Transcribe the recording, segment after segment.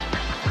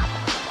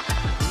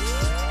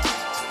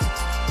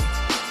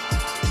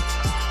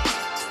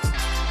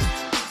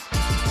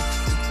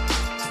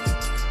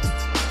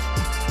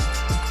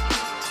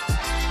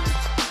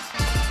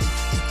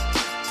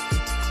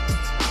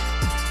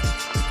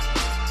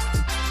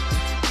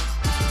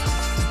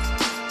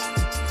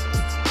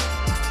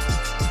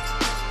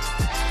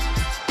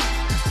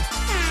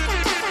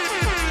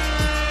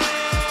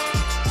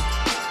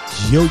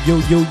Yo, yo,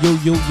 yo, yo,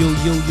 yo, yo,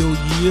 yo, yo,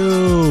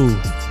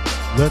 yo.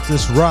 Let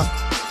this rock.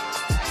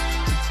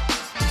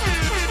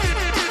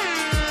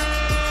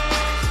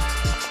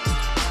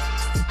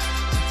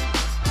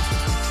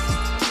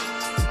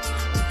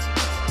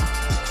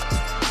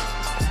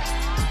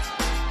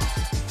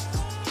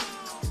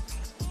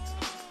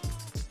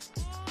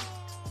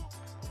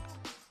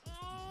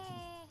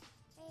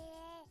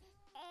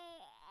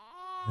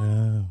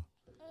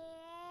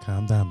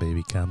 Calm down,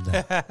 baby. Calm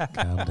down.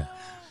 Calm down.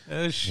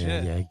 Oh,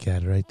 shit. Yeah, you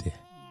got it right there.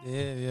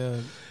 Yeah.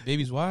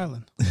 Baby's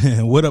wildin'.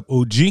 What up,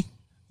 OG?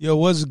 Yo,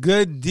 what's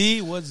good, D?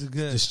 What's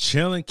good? Just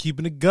chilling,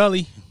 keeping it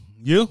gully.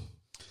 You?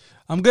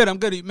 I'm good.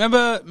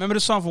 Remember the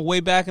song from way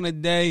back in the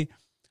day?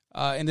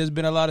 And there's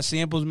been a lot of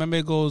samples. Remember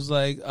it goes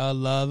like, a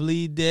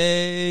lovely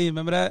day.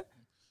 Remember that?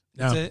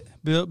 That's it.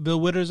 Bill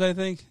Withers, I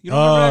think. You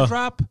don't remember that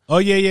drop? Oh,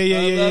 yeah.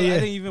 I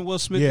think even Will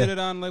Smith did it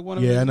on like one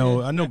of his. Yeah,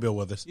 I know Bill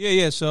Withers.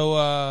 Yeah.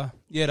 So,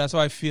 that's how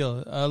I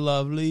feel. A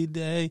lovely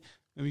day.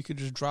 Maybe we could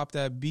just drop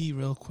that beat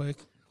real quick.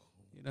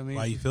 You know what I mean?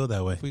 Why you feel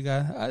that way?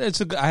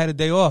 I had a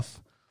day off.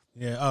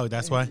 Yeah. Oh,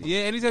 that's why.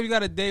 Yeah. Anytime you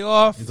got a day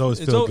off, it's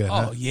always feel good.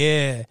 Oh,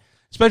 yeah.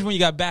 Especially when you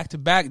got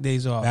back-to-back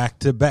days off. Back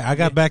to back. I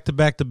got back to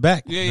back to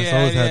back.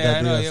 Yeah.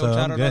 I know. So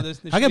I'm good.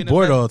 I get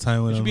bored all the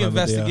time when there should be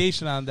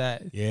investigation on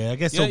that. Yeah, I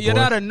get so bored. You're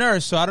not a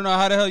nurse, so I don't know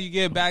how the hell you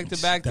get back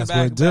to back to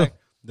back to back.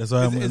 That's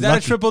why is that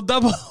a triple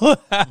double?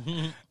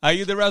 Are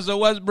you the Russell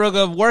Westbrook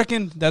of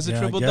working? That's a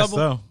triple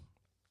double.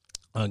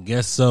 I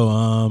guess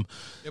so.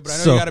 But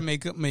I know you got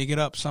to make it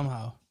up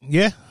somehow.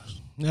 Yeah.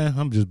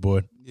 I'm just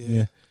bored.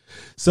 Yeah.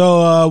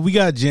 So we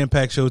got a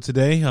jam-packed show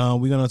today.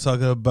 We're going to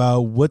talk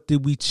about what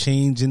did we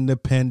change in the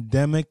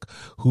pandemic,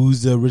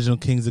 who's the original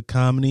kings of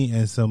comedy,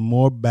 and some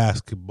more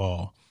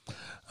basketball.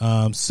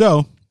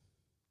 So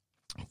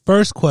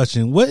first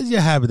question, what is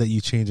your habit that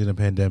you changed in the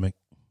pandemic?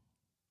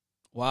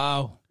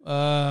 Wow.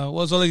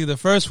 Well, it's only the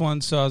first one.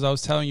 So as I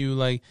was telling you,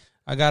 like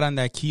I got on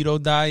that keto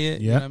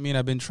diet. You know what I mean?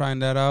 I've been trying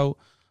that out.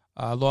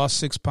 I lost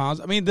 6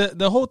 pounds. I mean,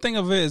 the whole thing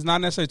of it is not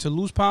necessarily to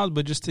lose pounds,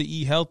 but just to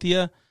eat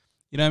healthier.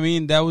 You know what I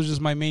mean? That was just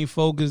my main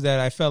focus,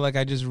 that I felt like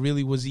I just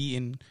really was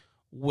eating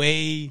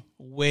way,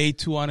 way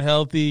too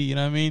unhealthy. You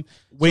know what I mean?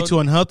 Way too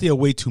unhealthy or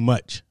way too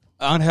much?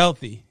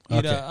 Unhealthy.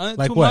 Okay.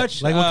 Like too what?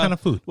 Much. Like what kind of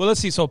food? Well,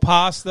 let's see. So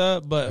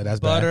pasta, but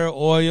butter,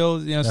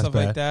 oil, stuff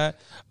like that.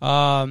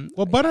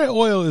 Well, butter and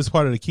oil is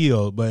part of the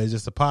keto, but it's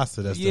just the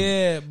pasta that's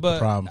the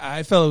problem.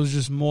 I felt it was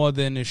just more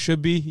than it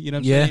should be. You know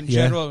what I'm saying? In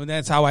general, and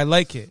that's how I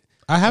like it.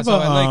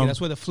 That's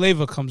where the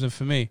flavor comes in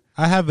for me.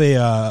 I have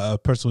a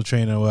personal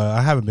trainer. Well,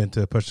 I haven't been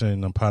to a personal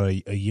trainer in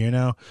probably a year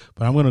now,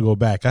 but I'm going to go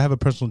back. I have a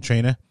personal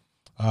trainer.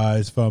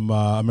 It's from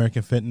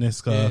American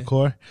Fitness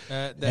Core.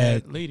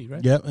 That lady,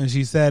 right? Yep. And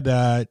she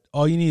said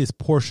all you need is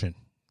portion.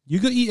 You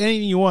can eat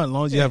anything you want as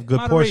long as you have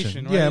good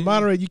portion. Right? Yeah,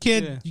 moderate. You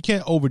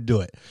can't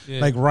overdo it. Yeah.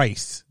 Like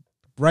rice.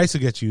 Rice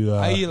will get you.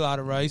 I eat a lot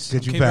of rice. I'm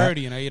Cape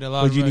Verdean. I eat a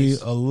lot of rice. But you need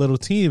a little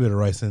teeny bit of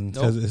rice, and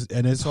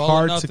it's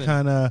hard to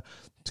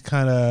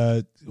kind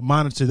of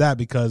monitor that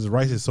because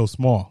rice is so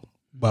small.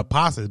 But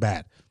pasta is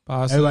bad.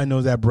 Everybody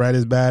knows that bread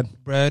is bad.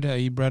 I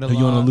eat bread a lot.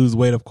 You want to lose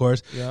weight, of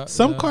course. Yeah,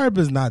 Some carb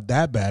is not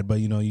that bad, but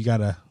you got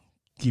to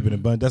keep it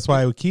in bun. That's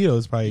why with keto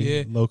is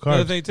probably low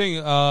carb. The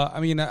thing,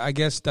 I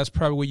guess that's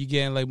probably where you're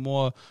getting like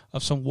more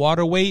of some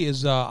water weight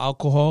is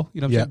alcohol.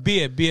 You know what I'm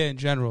saying? Beer in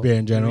general. Beer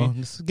in general.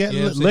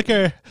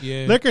 Liquor.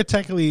 Yeah. Liquor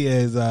technically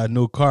is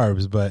no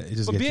carbs, but it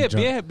just gets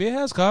you drunk. Beer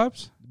has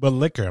carbs. But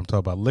liquor, I'm talking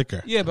about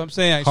liquor. Yeah, but I'm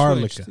saying hard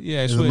switched. liquor.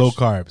 Yeah, it's low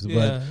carbs.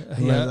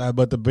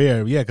 But the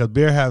beer, because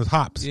beer has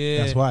hops. Yeah,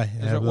 that's why.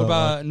 What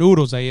about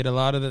noodles? I eat a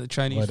lot of the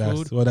Chinese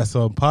food. Well, that's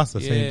on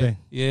pasta. Same thing.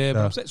 Yeah,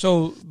 but I'm saying,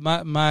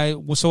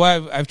 so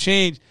I've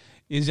changed.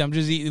 Is I'm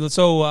just eating.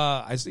 So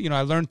I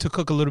learned to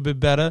cook a little bit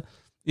better.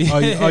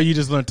 You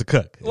just learned to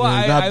cook.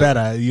 Well,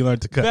 better. You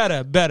learned to cook.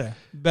 Better.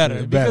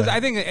 Because I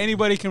think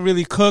anybody can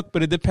really cook,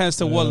 but it depends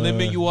to what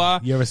limit you are.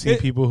 You ever seen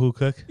people who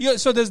cook? Yeah,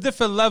 so there's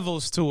different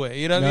levels to it.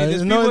 You know what I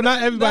mean?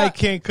 Not everybody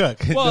can cook.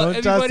 Well,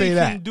 Don't try to say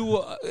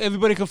that.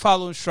 Everybody can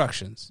follow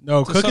instructions.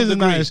 No,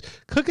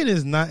 cooking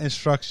is not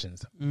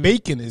instructions.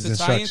 Baking is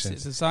instructions.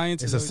 It's a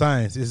science. It's a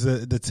science. It's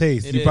the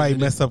taste. You probably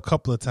messed up a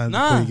couple of times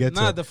before you get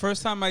to it. The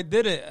first time I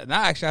did it.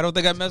 Actually, I don't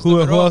think I messed up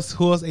at all.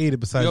 Who else ate it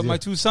besides you? My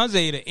 2 sons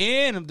ate it,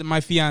 and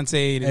my fiance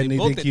ate it. And they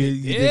both think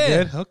you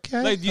did good?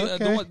 Okay. Like,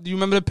 do you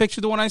remember the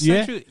picture, the one I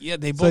sent you? Yeah,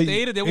 they both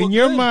ate it. They were in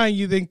your mind,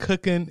 you think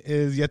cooking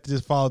is you have to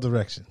just follow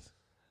directions?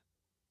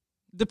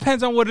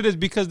 Depends on what it is,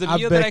 because the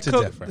meal that I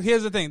cooked,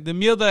 here's the thing. The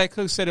meal that I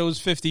cooked said it was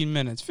 15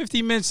 minutes.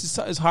 15 minutes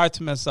is hard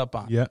to mess up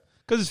on. Yeah.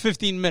 Because it's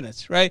 15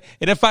 minutes, right?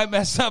 And if I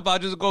mess up, I'll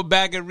just go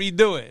back and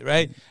redo it,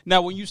 right?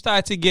 Now, when you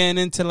start to get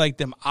into like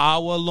them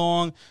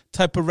hour-long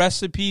type of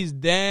recipes,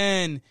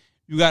 then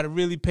you got to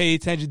really pay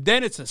attention.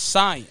 Then it's a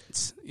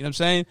science. You know what I'm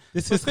saying?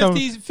 This is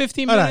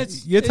 15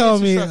 minutes. You're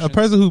telling me a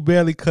person who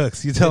barely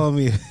cooks, you're telling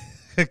me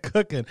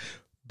cooking.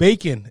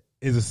 Baking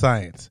is a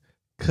science.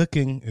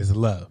 Cooking is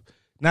love.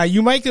 Now,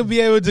 you might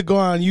be able to go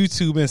on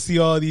YouTube and see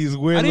all these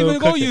weird I didn't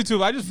even cooking. go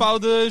YouTube. I just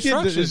followed the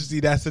instructions. See,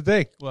 that's the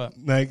thing. What?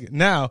 Like,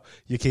 now,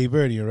 you're Cape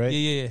Verdean, right?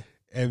 Yeah.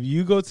 If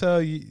you go tell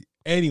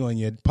anyone,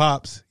 your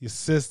pops, your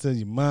sister,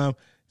 your mom,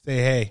 say,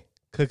 hey,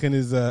 cooking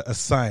is a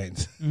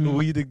science.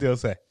 What do you think they'll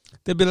say?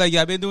 They'll be like,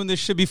 yeah, I've been doing this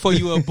shit before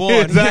you were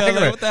born. Exactly.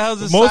 Like, what the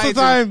hell's this? Most of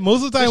the time,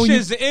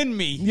 this shit's in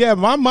me. Yeah,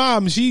 my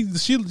mom, she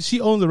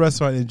owns a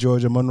restaurant in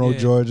Georgia, Monroe,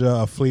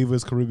 Georgia, a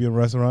Flavors Caribbean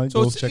restaurant.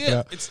 So go check it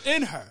out. It's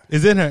in her.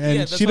 It's in her,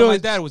 and that's she what my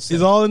dad would say.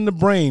 It's all in the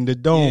brain, the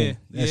dome,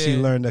 that she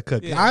learned to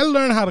cook. I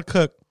learned how to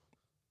cook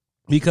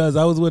because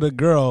I was with a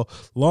girl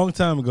long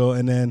time ago,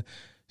 and then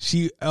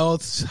how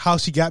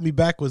she got me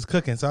back was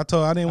cooking. So I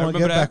told her I didn't want to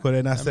get back with it,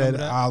 and I said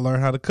I'll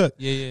learn how to cook.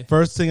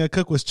 First thing I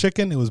cooked was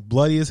chicken. It was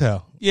bloody as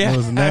hell. It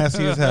was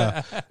nasty as hell.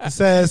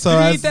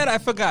 Did you eat that? I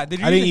forgot. I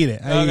didn't eat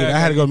it. I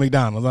had to go to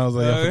McDonald's. I was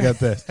like, I forgot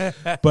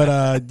this.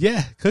 But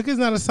cooking's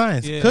not a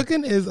science.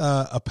 Cooking is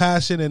a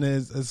passion, and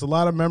it's a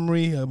lot of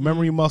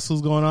memory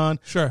muscles going on.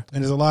 Sure.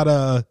 And there's a lot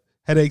of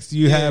headaches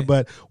you have,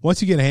 but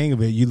once you get a hang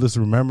of it, you just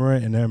remember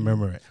it and then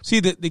remember it.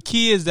 See, the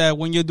key is that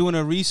when you're doing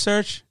a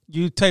research,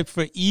 you type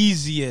for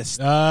easiest.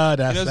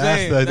 That's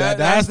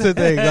the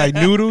thing. Like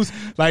noodles,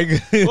 like.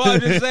 Well, I'm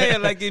just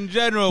saying, like in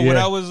general, when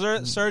I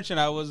was searching,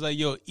 I was like,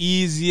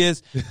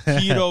 easiest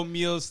keto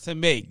meals to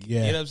make. You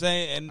know what I'm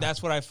saying? And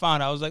that's what I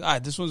found. I was like, all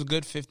right, this one's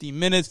good, 15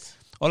 minutes.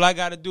 All I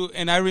got to do,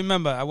 and I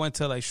remember I went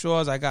to like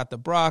Shaw's. I got the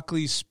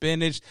broccoli,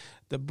 spinach,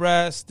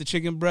 the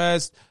chicken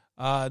breast,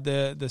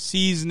 the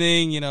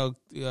seasoning,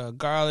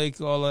 garlic,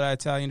 all of that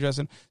Italian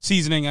dressing,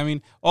 seasoning. I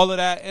mean, all of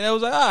that, and I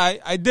was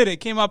like, I did it. It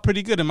came out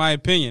pretty good in my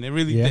opinion. It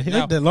really did.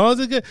 Now, as long as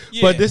it's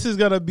good. But this is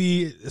gonna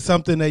be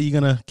something that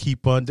you're gonna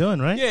keep on doing,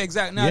 right? Yeah,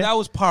 exactly. Now that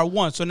was part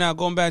one. So now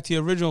going back to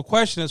your original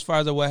question, as far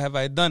as what have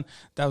I done,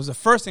 that was the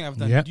first thing I've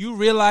done. Do you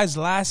realize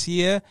last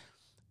year?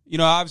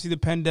 Obviously the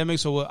pandemic,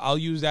 so I'll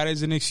use that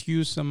as an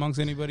excuse amongst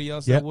anybody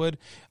else that would.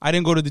 I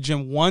didn't go to the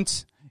gym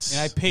once, and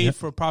I paid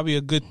for probably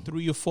a good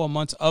 3 or 4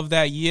 months of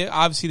that year.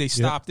 Obviously, they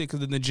stopped it because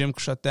then the gym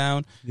shut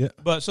down.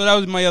 But so that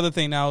was my other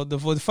thing. Now, the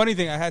funny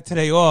thing, I had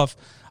today off.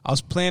 I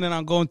was planning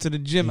on going to the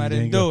gym. I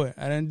didn't do it.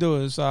 So, you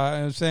know what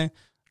I'm saying?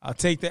 I'll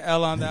take the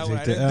L on that one.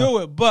 I didn't do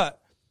it,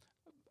 but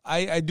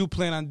I do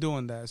plan on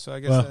doing that. So I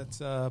guess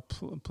that's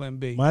plan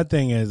B. My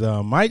thing is,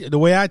 the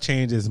way I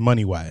change is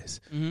money-wise.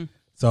 Mm-hmm.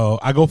 So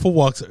I go for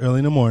walks early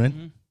in the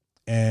morning,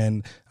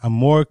 and I'm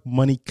more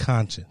money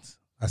conscious.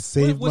 I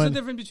save money. What's the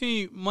difference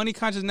between money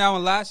conscious now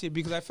and last year?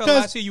 Because I felt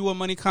last year you were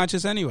money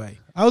conscious anyway.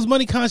 I was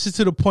money conscious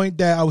to the point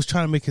that I was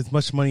trying to make as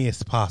much money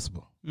as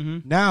possible.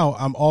 Mm-hmm. Now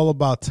I'm all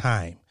about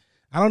time.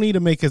 I don't need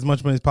to make as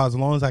much money as possible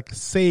as long as I can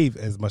save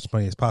as much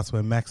money as possible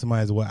and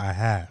maximize what I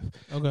have.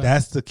 Okay.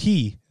 That's the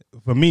key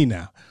for me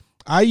now.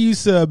 I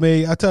used to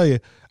I tell you,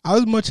 I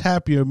was much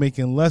happier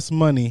making less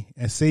money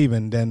and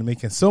saving than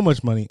making so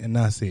much money and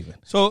not saving.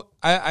 So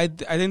I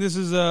think this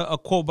is a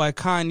quote by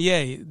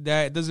Kanye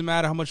that it doesn't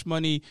matter how much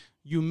money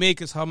you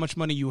make, is how much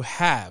money you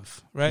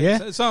have, right?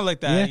 Yeah. It's something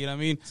like that, you know what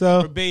I mean?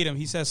 So, verbatim,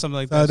 he says something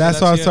like that.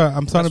 That's why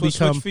I'm starting to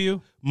become for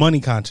you?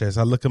 Money conscious.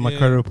 I look at my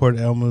credit report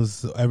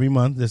almost every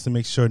month just to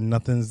make sure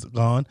nothing's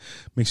gone,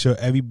 make sure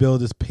every bill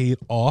is paid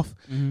off,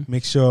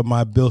 make sure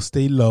my bills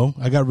stay low.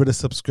 I got rid of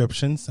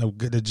subscriptions.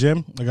 The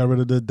gym, I got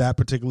rid of that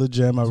particular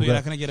gym. So you're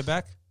not going to get it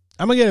back?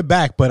 I'm going to get it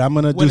back, but I'm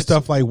going to do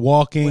stuff like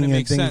walking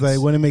and things like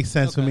when it makes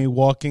sense for me.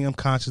 Walking, I'm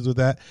conscious with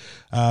that.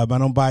 I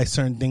don't buy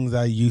certain things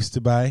I used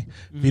to buy.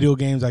 Video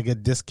games, I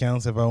get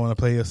discounts if I want to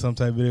play some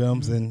type of video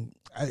games. And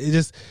it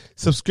just,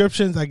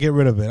 subscriptions, I get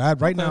rid of it.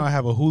 Right now I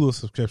have a Hulu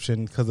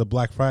subscription because of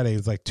Black Friday.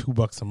 It's like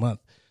 $2 a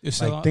month.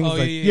 Like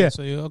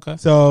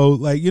things So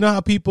like, you know how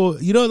people,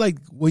 like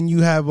when you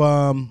have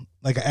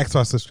like an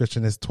Xbox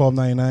subscription, it's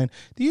 $12.99.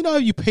 Do you know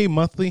if you pay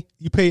monthly,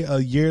 you pay a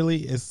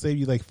yearly, it save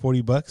you like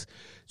 $40?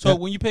 So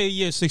when you pay a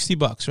year,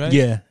 $60, right?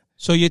 Yeah.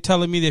 So you're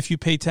telling me that if you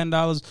pay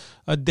 $10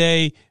 a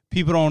day,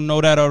 people don't know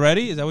that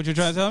already? Is that what you're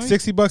trying to tell me?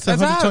 $60,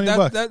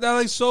 $120. That's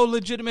like so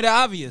legitimate and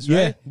obvious, right?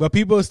 Yeah, but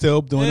people are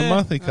still doing it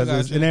monthly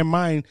because in their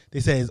mind they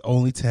say it's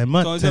only 10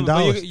 months,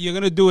 $10. You're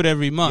gonna do it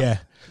every month.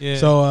 Yeah.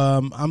 So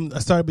I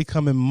started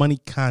becoming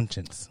money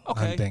conscious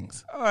on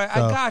things. All right,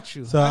 I got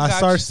you. So I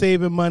started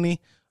saving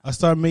money. I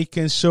start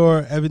making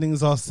sure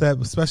everything's all set,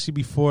 especially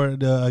before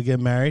I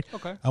get married.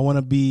 Okay. I want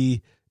to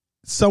be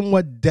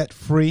somewhat debt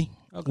free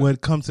when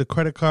it comes to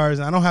credit cards.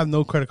 I don't have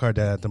no credit card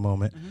debt at the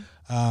moment,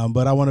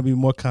 but I want to be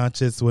more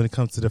conscious when it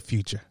comes to the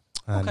future.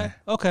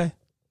 Okay,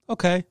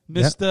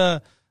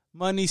 Mr.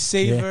 Money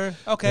Saver.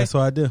 Yeah. Okay, that's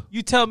what I do.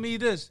 You tell me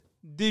this: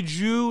 did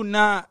you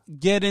not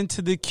get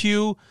into the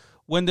queue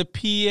when the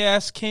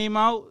PS came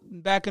out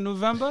back in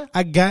November?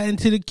 I got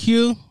into the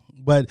queue,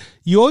 but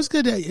you always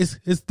get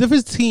it's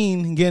different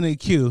between getting in the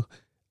queue.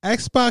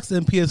 Xbox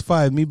and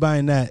PS5, me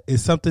buying that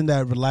is something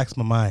that relaxed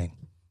my mind.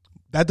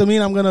 That doesn't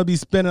mean I'm going to be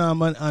spending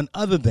on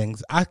other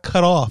things. I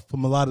cut off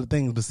from a lot of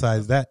things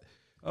besides that.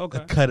 Okay.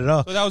 I cut it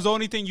off. So that was the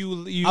only thing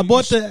you I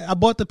bought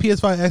the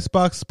PS5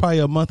 Xbox probably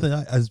a month,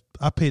 and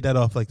I paid that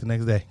off like the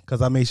next day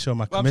because I made sure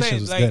my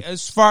commissions was good.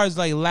 As far as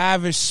like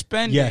lavish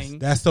spending, yes,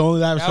 that's the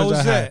only lavish spending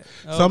I had.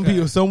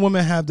 Okay. Some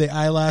women have their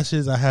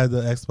eyelashes. I had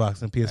the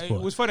Xbox and PS4.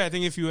 It was funny. I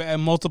think if you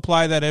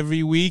multiply that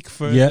every week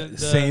for the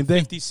same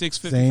thing. 56,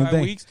 55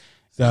 weeks.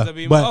 So,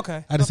 but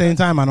at the same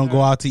time, I don't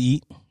go out to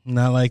eat.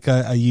 Not like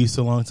I used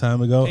to a long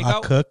time ago. Takeout? I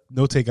cook.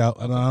 No takeout.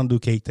 Okay. I don't do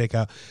cake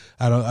takeout.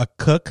 I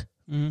cook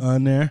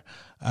on there.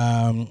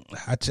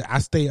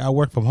 I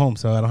work from home,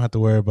 so I don't have to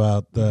worry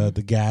about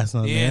the gas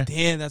on there.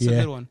 Yeah, that's a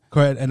good one.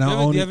 Correct. And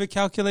do you ever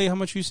calculate how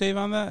much you save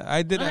on that?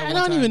 I did. I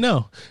don't even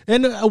know.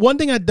 And one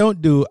thing I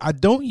don't do, I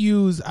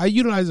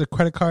utilize a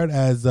credit card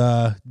as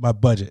my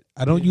budget.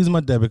 I don't use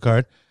my debit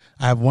card.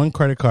 I have one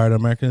credit card,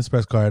 American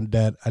Express card,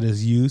 that I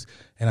just use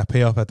and I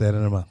pay off at the end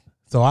of the month.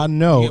 So I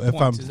know if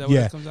points. Is that what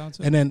it comes down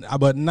to? And then,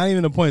 but not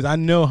even the points. I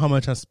know how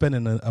much I'm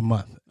spending a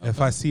month. Okay.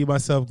 If I see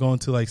myself going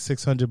to like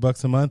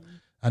 $600 a month,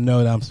 I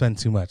know that I'm spending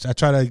too much. I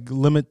try to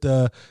limit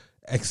the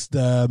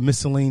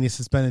miscellaneous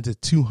spending to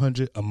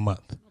 $200 a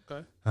month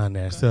on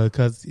there. Okay. So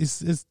because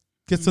it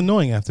gets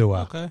annoying after a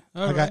while. Okay,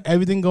 I got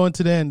everything going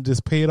to there and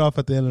just pay it off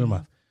at the end of the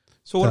month.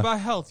 So what about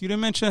health? You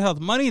didn't mention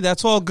health. Money,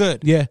 that's all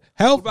good. Yeah,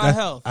 health. What about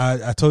health?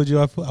 I told you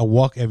I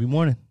walk every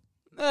morning.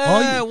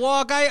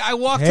 Walk. I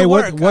walk to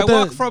work. I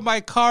walk from my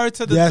car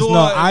to the door. No,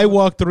 I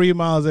walk 3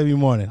 miles every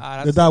morning.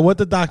 What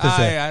the doctor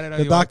said?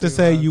 The doctor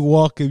said if you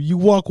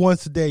walk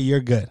once a day, you're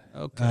good.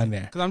 Okay. On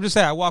there. Because I'm just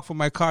saying, I walk from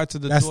my car to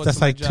the door. That's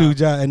like 2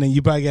 jobs, and then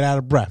you probably get out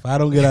of breath. I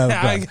don't get out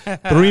of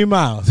breath. 3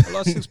 miles. I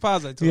lost 6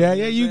 pounds. I told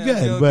you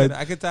good. But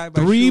I could tie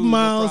 3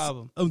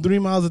 miles. 3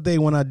 miles a day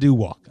when I do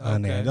walk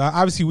on there.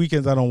 Obviously,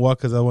 weekends I don't walk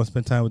because I want to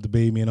spend time with the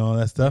baby and all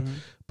that stuff. Mm-hmm.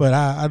 But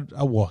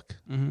I walk.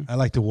 Mm-hmm. I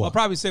like to walk. I'll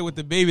probably say with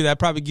the baby, that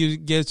probably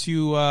gets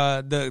you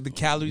the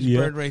calories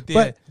burned right there.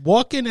 But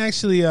walking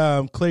actually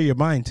clear your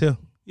mind too.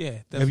 Yeah,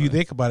 definitely. If you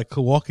think about it,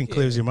 walking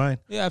clears your mind.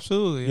 Yeah,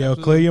 absolutely. Yeah,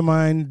 clear your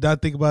mind.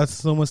 Not think about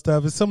so much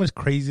stuff. It's so much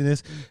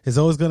craziness. It's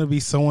always going to be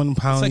someone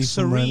pounding. It's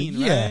like serene,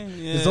 right?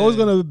 Yeah. It's always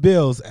going to be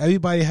bills.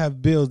 Everybody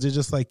have bills. They're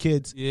just like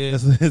kids. Yeah.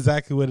 That's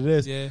exactly what it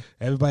is. Yeah.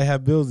 Everybody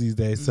have bills these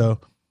days. Mm-hmm. So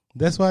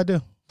that's what I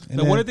do.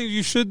 And one of the things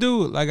you should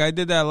do, like I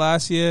did that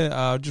last year,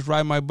 just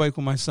ride my bike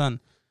with my son.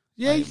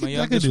 Yeah, I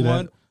could do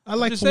that. I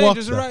like to walk.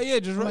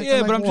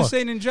 But I'm just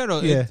saying in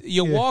general,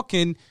 you're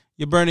walking,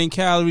 you're burning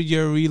calories,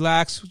 you're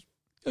relaxed.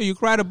 You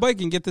can ride a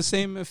bike and get the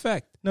same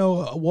effect.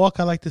 No, walk,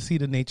 I like to see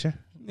the nature.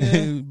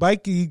 Yeah.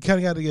 Bike, you kind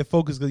of got to get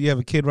focused because you have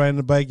a kid riding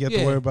the bike. You have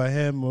to worry about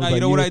him. Now,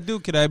 you know what I do?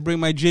 Could I bring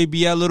my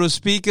JBL little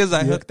speakers?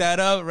 I hook that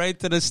up right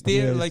to the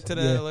steer, like to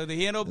the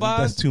handlebars.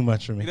 That's too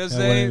much for me. You know what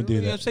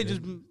I'm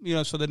saying?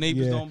 Just so the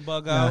neighbors don't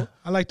bug out.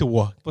 I like to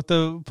walk. Put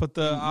the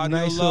audio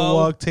nice low. little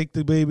walk. Take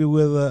the baby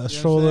with a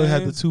stroller.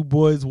 Have the 2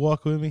 boys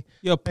walk with me.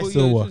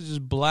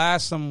 Just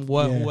blast them.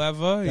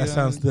 Whoever. That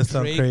sounds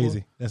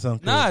crazy. That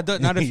sounds crazy.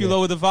 Not if you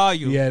lower the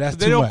volume. Yeah, that's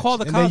too much. They don't call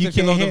the cops if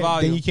you lower the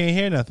volume. Then you can't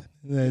hear nothing.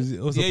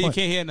 You can't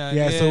hear nothing.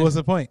 Yeah, so what's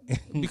the point?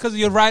 Because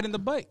you're riding the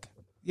bike.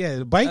 Yeah,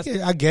 the bike,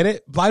 I get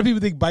it. A lot of people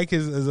think bike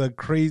is a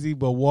crazy,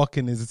 but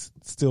walking is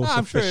still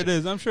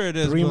sufficient. I'm sure it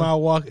is. 3 mile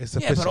walk is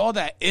sufficient. Yeah, but all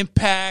that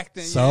impact.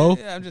 And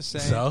I'm just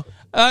saying. So?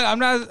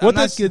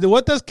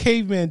 What does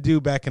caveman do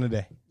back in the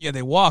day? Yeah,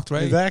 they walked,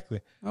 right?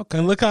 Exactly. Okay.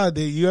 And look how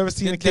you ever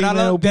seen a caveman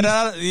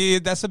obese?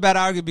 That's a bad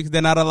argument because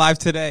they're not alive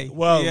today.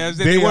 Well,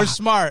 they were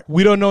smart.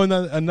 We don't know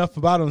enough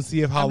about them to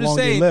see how long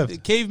they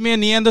lived.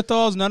 Caveman,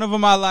 Neanderthals, none of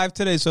them are alive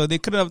today, so they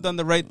couldn't have done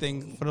the right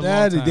thing for the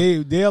long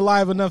time. They're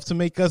alive enough to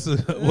make us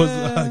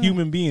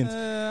human beings.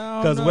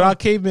 Because without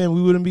cavemen,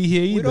 we wouldn't be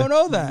here either. We don't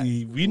know that.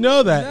 We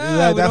know that.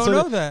 Yeah, we don't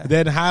know that.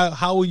 Then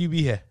how will you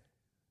be here?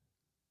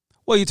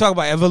 Well, you talk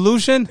about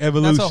evolution?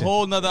 That's a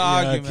whole nother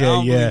argument. Okay, I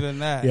don't believe in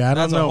that. Yeah, I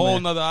don't know. That's a whole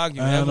nother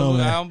argument.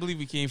 I don't believe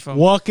we came from.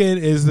 Walking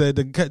is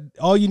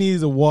all you need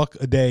is a walk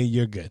a day.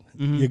 You're good.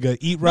 Mm-hmm. You're good.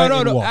 Eat right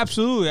and walk.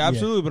 Absolutely.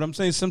 Yeah. But I'm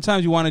saying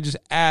sometimes you want to just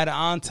add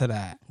on to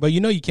that. But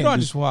you can't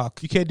just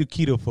walk. You can't do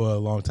keto for a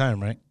long time,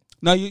 right?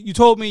 No, you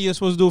told me you're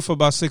supposed to do it for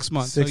about 6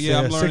 months. I'm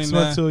learning 6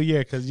 months to a year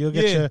because you'll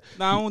get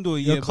I won't do a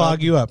year. It'll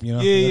clog you up,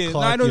 Yeah.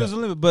 I know there's a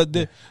limit, but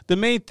the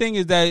main thing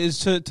is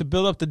to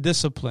build up the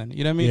discipline.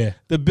 You know what I mean? Yeah.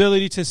 The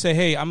ability to say,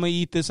 hey, I'm going to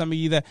eat this, I'm going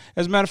to eat that.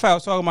 As a matter of fact, I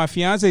was talking to my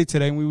fiance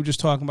today, and we were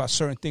just talking about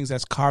certain things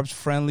that's carbs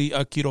friendly,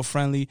 keto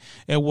friendly,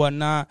 and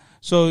whatnot.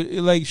 So,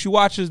 like, she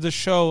watches the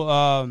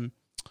show,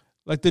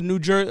 like the New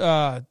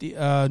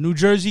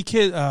Jersey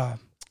kid,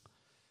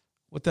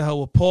 what the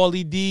hell, with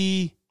Paulie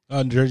D.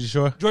 On Jersey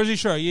Shore? Jersey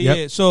Shore,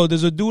 yeah. So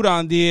there's a dude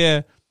on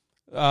there.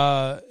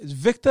 Is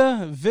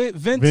Victor?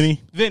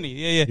 Vinny? Vinny,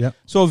 yeah. Yep.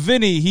 So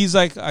Vinny, he's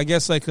like, I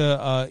guess like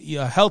a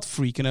health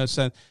freak in a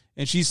sense.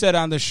 And she said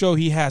on the show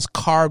he has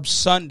Carb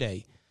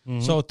Sunday.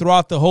 Mm-hmm. So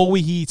throughout the whole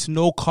week, he eats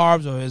no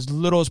carbs or as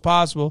little as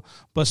possible.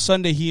 But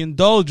Sunday, he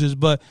indulges.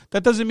 But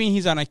that doesn't mean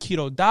he's on a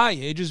keto diet.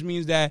 It just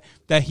means that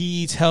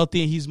he eats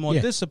healthy and he's more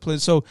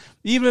disciplined. So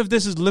even if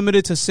this is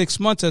limited to 6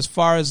 months as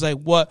far as like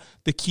what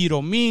the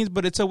keto means,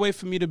 but it's a way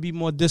for me to be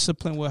more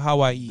disciplined with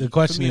how I eat. The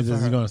question is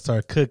he going to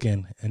start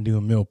cooking and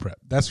doing meal prep?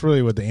 That's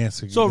really what the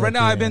answer is. So right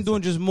now, I've been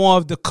doing just more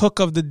of the cook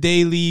of the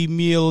daily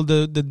meal,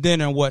 the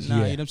dinner and whatnot. Yeah.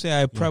 You know what I'm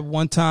saying? I prepped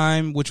one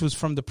time, which was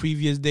from the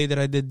previous day that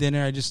I did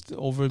dinner. I just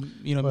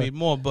made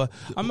more. But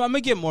I'm going to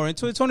get more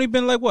into it. It's only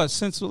been like,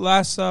 since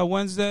last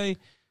Wednesday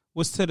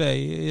What's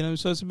today? You know,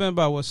 so it's been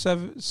about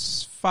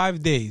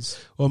 5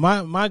 days. Well,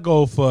 my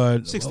goal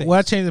for 6 days. When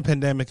I change the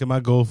pandemic, and my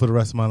goal for the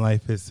rest of my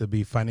life is to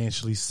be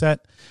financially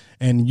set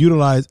and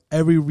utilize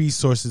every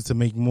resources to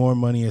make more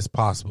money as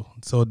possible.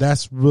 So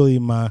that's really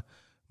my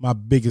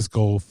biggest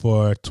goal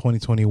for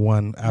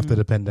 2021 after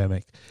the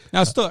pandemic.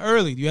 Now, it's still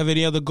early. Do you have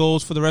any other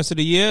goals for the rest of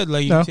the year?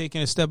 Like you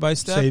taking it step by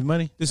step? Save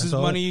money. This is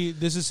money.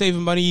 This is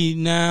saving money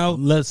now.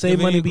 Let's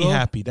save money, be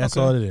happy. That's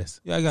all it is.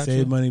 Yeah, I got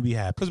Save money, be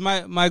happy.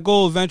 Because my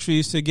goal eventually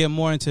is to get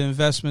more into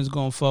investments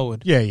going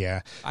forward.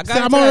 Yeah.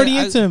 I'm already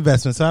into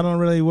investments, so I don't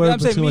really worry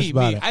too much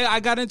about it. I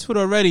got into it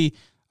already.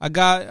 I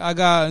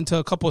got into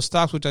a couple of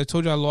stocks, which I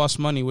told you I lost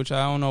money, which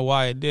I don't know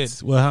why I did.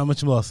 Well, how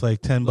much you lost?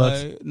 Like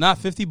 $10? Not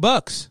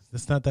 $50.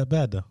 That's not that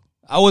bad though.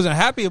 I wasn't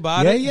happy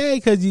about it. Yeah,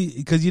 because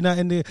you're not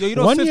in the. Yo, you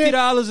know,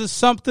 $50 is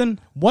something.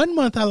 1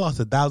 month I lost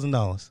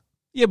 $1,000.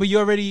 Yeah, but you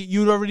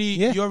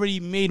already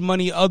made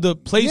money other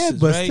places. Yeah,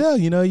 but right? still,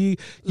 you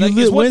like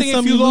it's one thing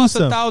if you lost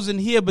some. $1,000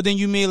 here, but then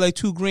you made like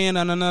 $2,000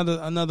 on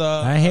another.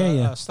 I hear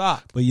you.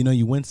 Stock. But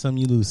you win some,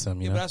 you lose some.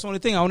 You know? But that's the only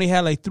thing. I only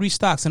had like 3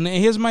 stocks, and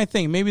here's my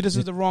thing. Maybe this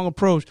is the wrong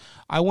approach.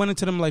 I went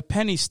into them like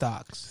penny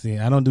stocks. See,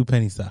 I don't do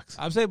penny stocks.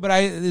 I'm saying, but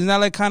isn't that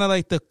like kind of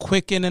like the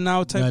quick in and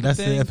out type of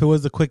thing? If it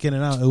was the quick in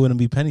and out, it wouldn't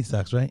be penny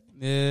stocks, right?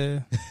 Yeah.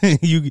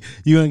 you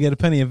gonna get a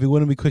penny if it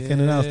wouldn't be quick in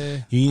and out.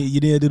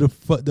 You need to do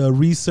the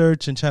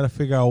research and try to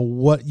figure out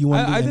what you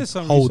want to do. I did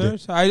some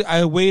research.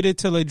 I waited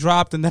till it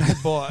dropped and then I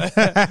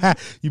bought.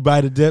 You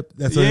buy the dip.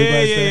 That's what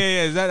everybody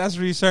says. Yeah. That's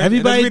research.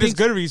 Everybody thinks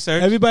good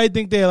research. Everybody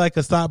think they're like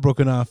a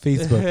stockbroker on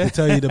Facebook. They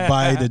tell you to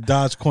buy the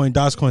Dogecoin.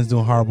 Dogecoin's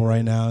doing horrible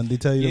right now, and they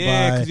tell you to buy.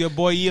 Yeah, because your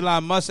boy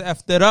Elon Musk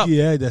effed it up.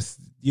 Yeah,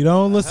 you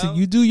don't listen.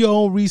 You do your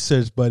own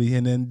research, buddy,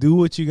 and then do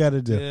what you got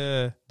to do.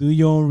 Yeah. Do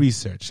your own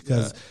research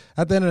because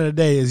at the end of the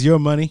day, it's your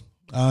money.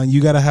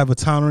 You got to have a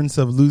tolerance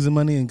of losing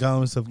money and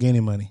tolerance of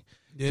gaining money.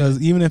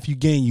 Because even if you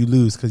gain, you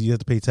lose because you have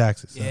to pay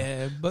taxes. So.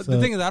 Yeah, but the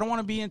thing is, I don't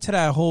want to be into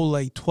that whole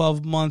like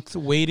 12-month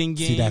waiting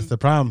game. See, that's the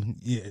problem.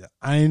 Yeah,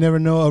 I never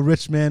know a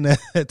rich man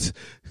that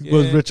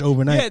was rich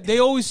overnight. Yeah, they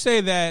always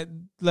say that.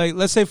 Like,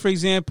 let's say, for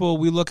example,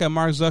 we look at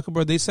Mark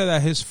Zuckerberg. They said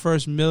that his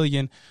first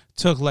million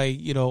took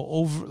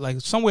over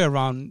somewhere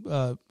around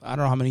I don't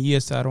know how many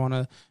years. I don't want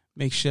to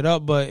make shit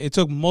up, but it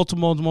took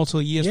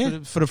multiple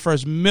years for the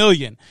first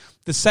million.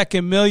 The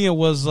second million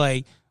was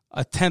like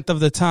a tenth of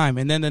the time,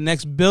 and then the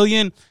next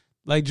billion,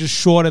 like just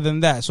shorter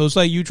than that. So it's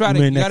like you try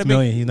to. Next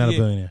million, he's not a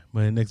billionaire.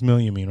 But next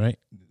million, you mean right?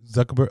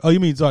 Zuckerberg. Oh, you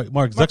mean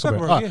Mark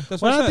Zuckerberg?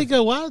 That's what I'm thinking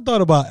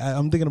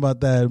about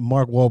that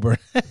Mark Wahlberg.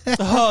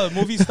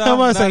 Movie star.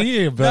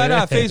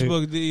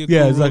 Facebook. The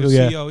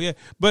CEO. Yeah,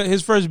 but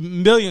his first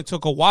million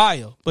took a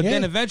while. But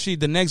then eventually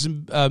the next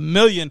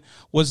million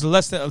was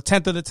less than a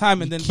tenth of the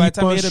time, and then by the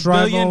time he hit a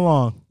billion,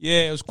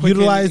 it was quick.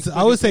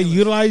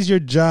 Utilize your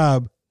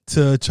job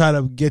to try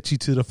to get you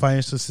to the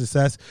financial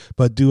success,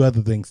 but do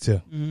other things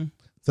too. Mm-hmm.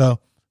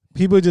 So.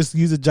 People just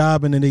use a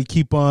job and then they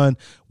keep on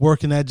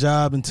working that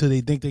job until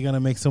they think they're gonna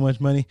make so much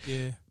money.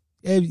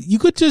 Yeah, you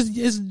could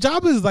his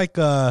job is like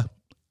a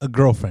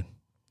girlfriend,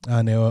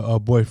 or a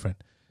boyfriend.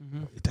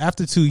 Mm-hmm.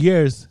 After 2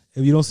 years,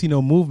 if you don't see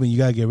no movement, you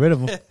gotta get rid of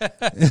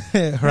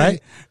him,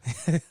 right?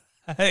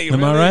 Hey,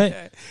 am I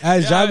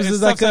right? Job is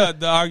just like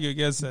to argue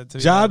against that too.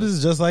 Job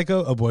is just like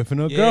a boyfriend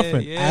or a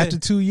girlfriend. Yeah. After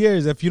 2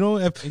 years, if you're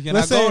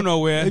not going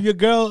nowhere, if your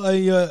girl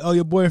or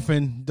your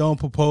boyfriend don't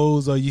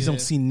propose or you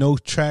don't see no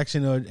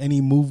traction or any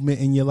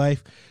movement in your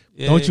life,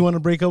 don't you want to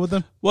break up with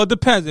them? Well, it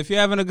depends. If you're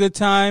having a good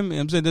time,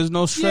 I'm saying there's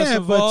no stress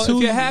involved.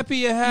 If you're happy,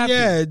 you're happy.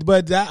 Yeah,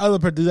 but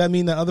does that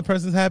mean that other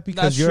person's happy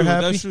because you're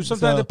happy? That's true.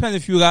 Sometimes it depends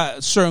if you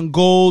got certain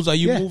goals. Are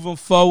you moving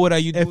forward? Are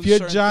you doing certain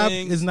things? If your job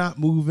is not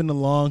moving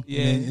along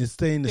and it's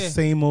staying the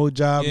same old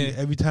job,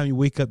 every time you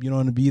wake up, you don't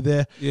want to be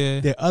there. Yeah.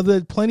 There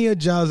are plenty of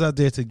jobs out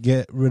there to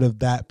get rid of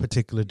that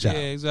particular job. Yeah,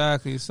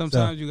 exactly.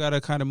 Sometimes you got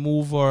to kind of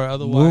move or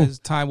otherwise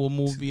time will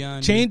move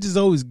beyond Change is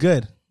always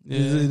good.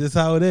 Yeah. That's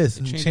how it is.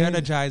 Change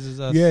energizes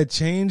us. Yeah,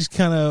 change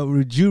kind of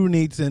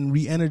rejuvenates and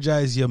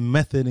re-energizes your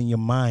method and your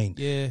mind.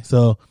 Yeah.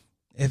 So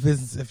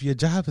if your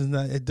job is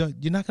not,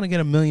 you're not gonna get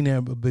a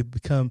millionaire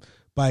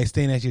by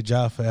staying at your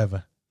job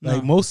forever. No.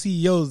 Like most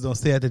CEOs don't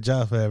stay at the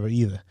job forever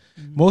either.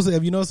 Mm-hmm.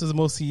 If you notice,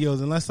 most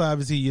CEOs, unless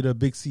obviously you're the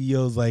big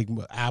CEOs like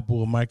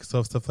Apple or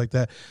Microsoft, stuff like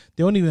that,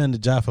 they only been on the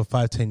job for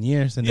 5-10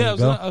 years and then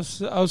go. I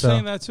was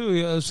saying that too.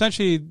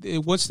 Essentially,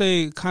 once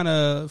they kind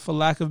of, for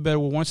lack of a better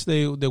word, once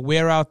they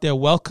wear out their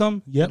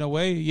welcome in a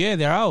way,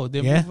 they're out.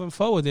 They're moving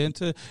forward.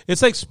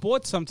 It's like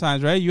sports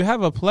sometimes, right? You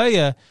have a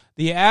player.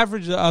 The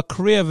average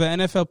career of an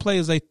NFL player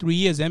is like 3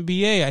 years.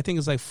 NBA, I think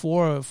it's like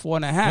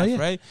 4.5,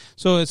 right?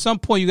 So at some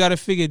point, you got to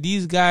figure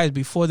these guys,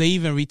 before they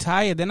even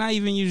retire, they're not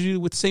even usually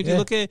with the same thing.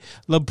 Look at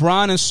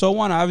LeBron and so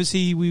on.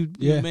 Obviously, we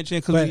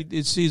mentioned it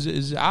because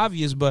it's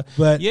obvious, but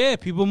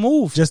people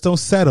move. Just don't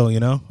settle,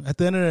 At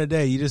the end of the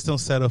day, you just don't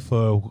settle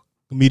for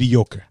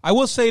mediocre. I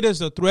will say this,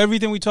 though. Through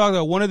everything we talked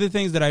about, one of the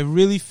things that I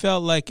really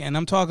felt like, and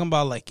I'm talking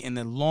about like in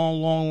a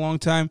long, long, long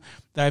time,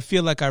 that I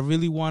feel like I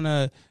really want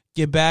to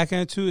get back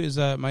into is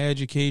my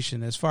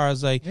education. As far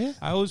as like,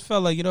 I always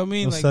felt like, you know what I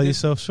mean? Don't like sell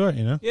yourself short,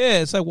 you know? Yeah,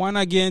 it's like, why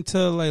not get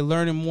into like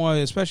learning more,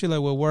 especially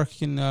like where work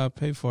can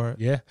pay for it.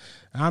 Yeah.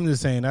 I'm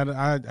just saying,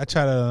 I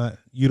try to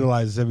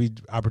utilize every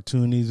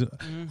opportunity.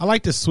 I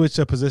like to switch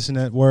a position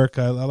at work.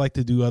 I like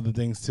to do other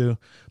things too.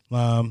 As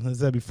I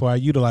said before, I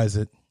utilize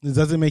it. It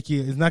doesn't make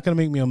you. It's not going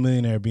to make me a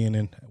millionaire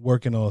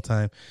working all the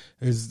time.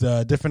 There's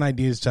different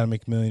ideas to try to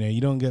make a millionaire.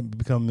 You don't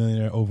become a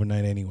millionaire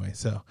overnight anyway.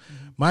 So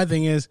my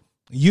thing is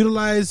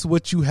utilize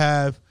what you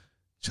have.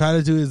 Try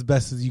to do as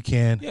best as you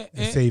can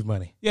and save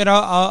money. Yeah,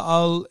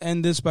 I'll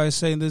end this by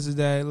saying this is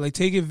that like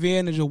take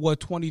advantage of what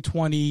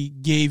 2020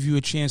 gave you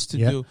a chance to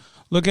do.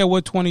 Look at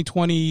what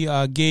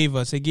 2020 gave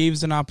us. It gave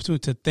us an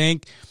opportunity to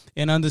think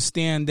and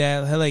understand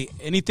that like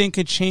anything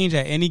could change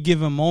at any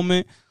given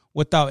moment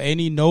without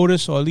any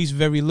notice, or at least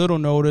very little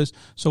notice.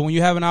 So when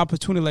you have an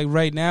opportunity like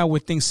right now where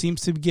things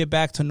seems to get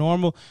back to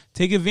normal,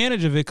 take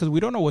advantage of it, because we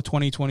don't know what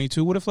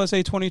 2022. What if, let's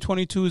say,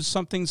 2022 is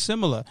something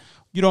similar?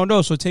 You don't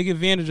know. So take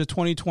advantage of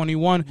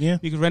 2021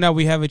 because right now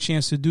we have a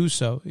chance to do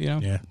so. You know?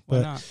 Yeah. Why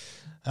not?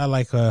 I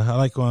like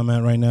where I'm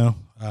at right now.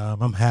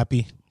 I'm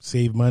happy.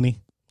 Save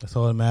money. That's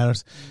all that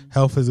matters.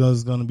 Health is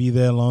going to be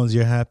there as long as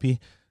you're happy.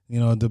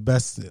 You know, the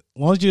best, as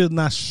long as you're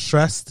not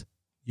stressed,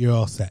 you're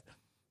all set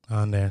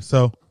on there.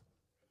 So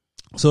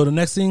the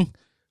next thing,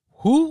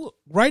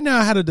 right now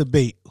I had a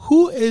debate.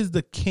 Who is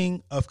the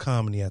king of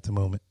comedy at the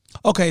moment?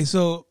 Okay,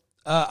 so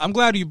I'm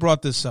glad you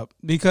brought this up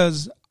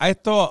because I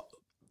thought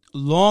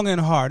long and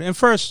hard. And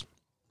first,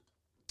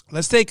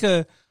 let's take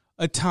a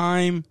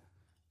time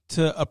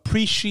to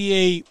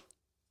appreciate,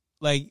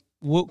 like,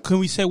 what can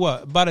we say,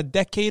 about a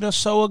decade or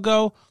so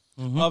ago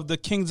of the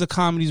kings of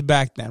comedies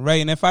back then, right?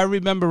 And if I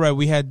remember right,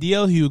 we had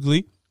D.L.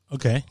 Hughley.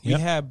 Okay. We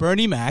had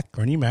Bernie Mac.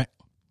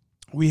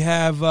 We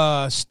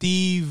have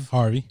Steve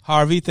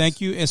Harvey, thank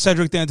you, and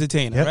Cedric the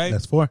Entertainer, right?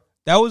 That's 4.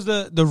 That was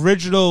the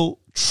original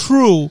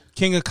true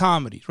king of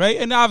comedy, right?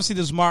 And obviously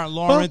there's Martin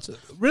Lawrence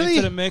really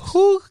into the mix.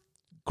 Who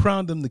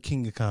crowned him the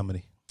king of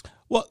comedy?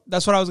 Well,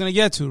 that's what I was going to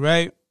get to,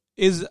 right?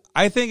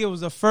 I think it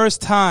was the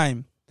first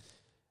time,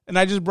 and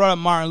I just brought up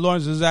Martin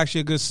Lawrence. This is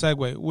actually a good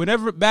segue.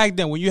 Whenever back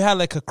then, when you had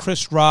like a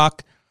Chris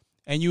Rock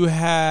and you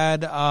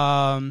had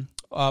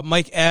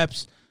Mike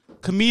Epps,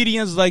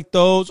 comedians like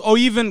those, or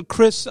even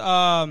Chris,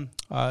 drawing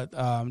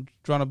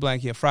a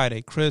blank here,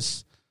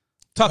 Chris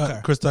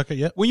Tucker. Chris Tucker,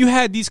 yeah. When you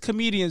had these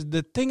comedians,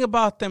 the thing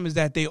about them is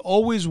that they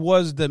always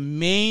was the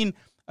main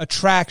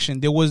attraction.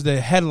 There was the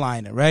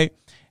headliner, right?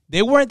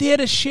 They weren't there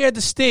to share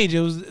the stage.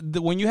 It was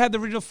when you had the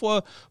original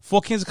four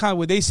Kings of Comedy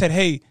where they said,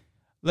 hey,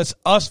 let's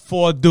us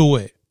 4 do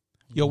it.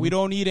 Yo, we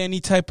don't need any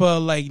type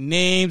of like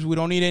names. We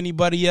don't need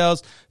anybody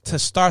else to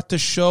start the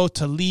show,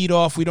 to lead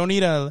off. We don't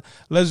need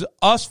let's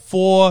us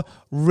 4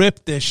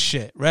 rip this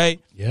shit, right?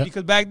 Yeah.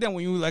 Because back then,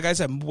 when you, like I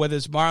said, whether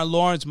it's Martin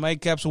Lawrence,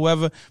 Mike Epps, or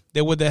whoever,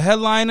 they were the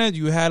headliner.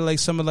 You had like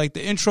some of like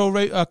the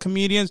intro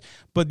comedians,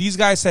 but these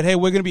guys said, hey,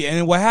 we're going to be, and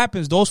then what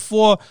happens? Those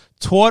 4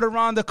 toured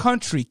around the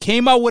country,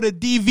 came out with a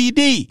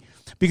DVD.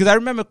 Because I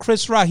remember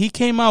Chris Rock, he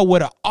came out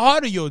with an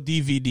audio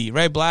DVD,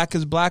 right? Black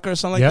is Blacker or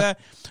something like that.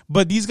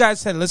 But these guys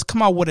said, let's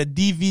come out with a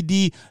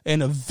DVD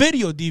and a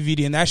video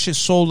DVD, and that shit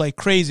sold like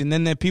crazy. And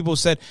then people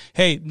said,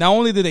 hey, not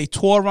only did they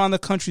tour around the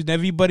country,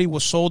 everybody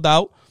was sold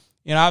out.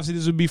 You know, obviously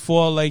this was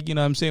before, like, you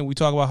know what I'm saying, we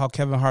talk about how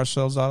Kevin Hart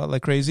sells out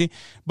like crazy.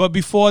 But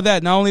before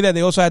that, not only that,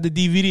 they also had the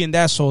DVD, and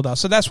that sold out.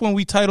 So that's when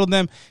we titled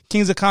them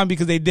Kings of Comedy,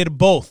 because they did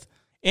both.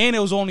 And it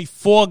was only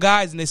 4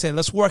 guys, and they said,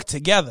 let's work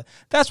together.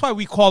 That's why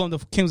we call them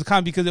the Kings of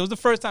Comedy, because it was the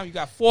first time you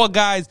got 4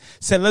 guys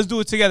said, let's do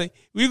it together.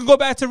 We can go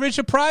back to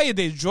Richard Pryor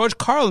days, George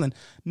Carlin.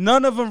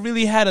 None of them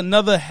really had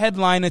another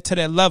headliner to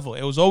their level.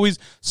 It was always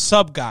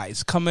sub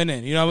guys coming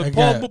in. You know,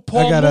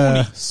 Paul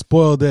Mooney.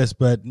 Spoil this,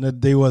 but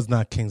they was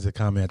not Kings of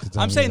Comedy at the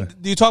time. I'm saying,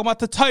 you're talking about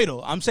the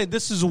title. I'm saying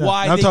this is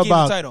why they gave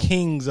the title.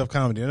 Kings of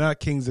Comedy. They're not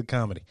Kings of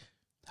Comedy.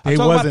 I'm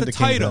talking about the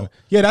title.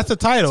 Yeah, that's the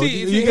title.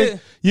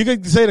 You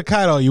can say the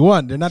title all you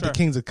want. They're not the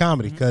Kings of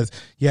Comedy because,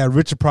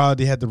 Richard Pryor,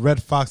 they had the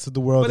Red Fox of the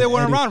world. But they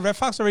weren't around. Red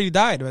Fox already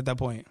died at that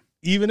point.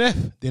 Even if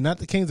they're not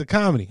the Kings of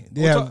Comedy.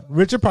 They have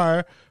Richard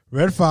Pryor,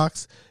 Red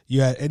Fox.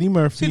 You had Eddie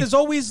Murphy. See, there's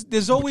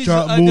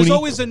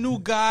always a new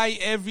guy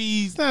every.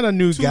 It's not a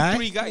new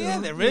 2-3 guys. Yeah,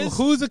 there is.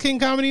 Who's the King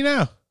of Comedy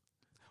now?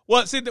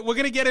 Well, see, we're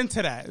going to get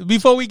into that.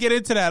 Before we get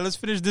into that, let's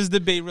finish this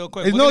debate real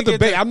quick. There's no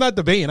debate. I'm not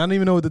debating. I don't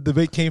even know where the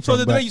debate came from. So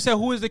the debate, you said,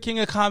 who is the king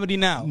of comedy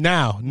now?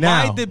 Now.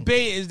 My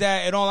debate is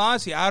that, in all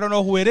honesty, I don't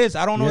know who it is.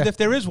 I don't know if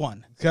there is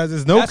one. Because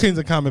there's no kings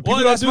of comedy.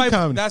 People don't do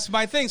comedy. That's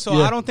my thing. So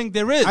I don't think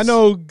there is. I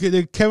know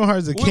Kevin Hart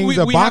is the kings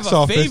of box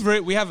office.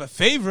 We have a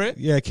favorite.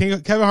 Yeah,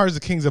 Kevin Hart is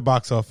the kings of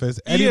box office.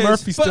 Eddie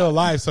Murphy's still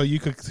alive, so you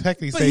could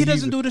technically say he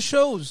doesn't do the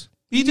shows.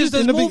 He just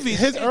does movies.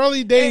 His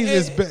early days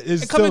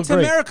is still Coming to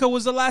great. America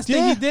was the last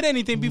thing he did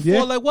anything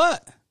before. Like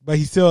what? But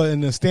he's still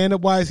in the stand up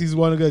wise. He's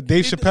one of the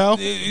Dave Chappelle.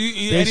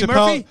 Eddie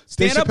Murphy.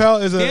 Dave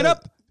Chappelle is stand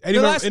up. Eddie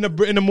Murphy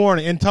in the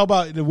morning and talk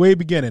about the way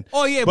beginning.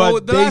 Oh yeah,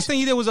 but the last thing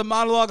he did was a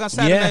monologue on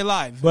Saturday Night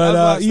Live.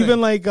 But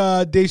even like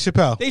Dave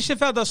Chappelle. Dave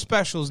Chappelle does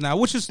specials now,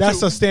 which is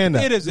that's a stand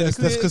up. It is.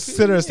 That's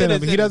considered a stand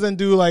up. He doesn't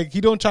do like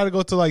he don't try to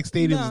go to like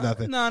stadiums or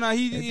nothing. No.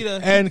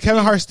 And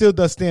Kevin Hart still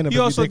does stand up. He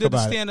also did the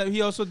stand up.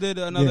 He also did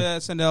another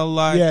SNL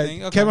live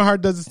thing. Okay. Kevin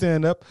Hart does the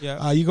stand up.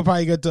 Yeah. You can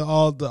probably get to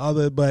all the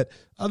other, but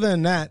other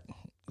than that.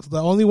 The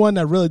only one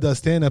that really does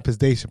stand up is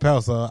Dave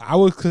Chappelle, so I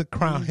would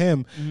crown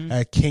him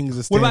at Kings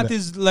of stand up. What about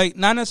these like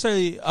not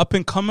necessarily up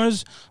and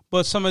comers,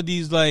 but some of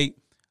these like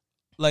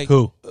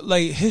who?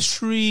 Like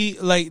history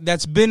like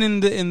that's been in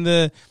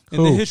the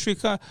history?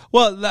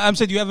 Well, I'm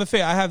saying you have a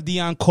fair. I have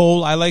Deion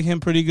Cole. I like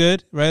him pretty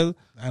good, right?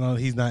 I don't.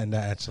 He's not in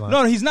that echelon.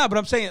 No, he's not. But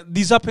I'm saying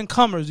these up and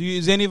comers.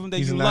 Is any of them that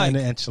you like? He's not in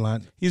the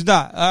echelon. He's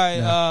not. All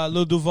right,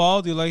 Lil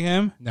Duval. Do you like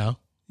him? No.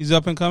 He's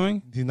up and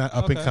coming? He's not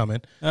up and coming.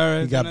 All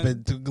right. He got a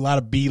lot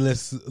of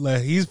B-list.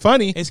 He's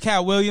funny. Is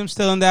Cat Williams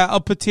still in that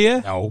upper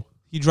tier? No.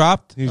 He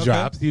dropped? He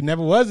dropped. He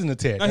never was in the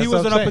tier. No, he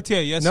was an upper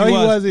tier. Yes, he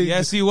was. wasn't.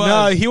 Yes, he was.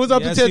 No, he was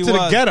upper tier to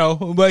the ghetto,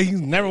 but he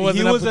never was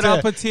an upper tier. He was an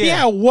upper tier. He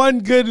had one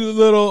good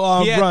little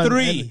run. He had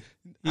three.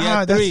 He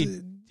had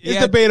three. It's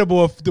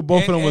debatable if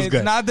both of them was good.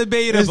 It's not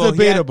debatable. It's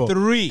debatable. He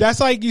had three. That's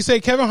like you say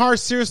Kevin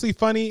Hart's seriously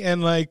funny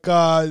and like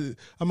I'm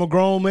a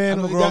grown man.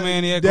 I'm a grown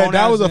man. Yeah,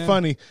 that was a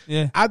funny.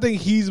 Yeah, I think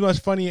he's much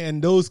funnier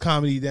in those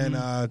comedy than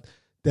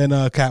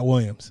Cat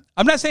Williams.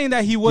 I'm not saying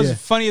that he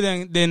was funnier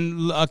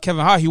than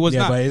Kevin Hart. He was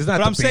not. But it's not.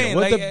 But I'm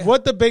saying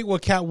what debate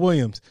with Cat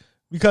Williams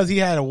because he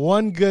had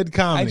one good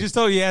comedy. I just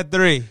told you he had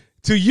three.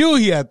 To you,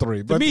 he had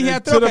three. But to me, he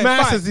had three. To the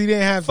masses, he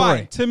didn't have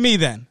fine. three. To me,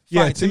 then.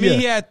 Fine. Yeah, to me,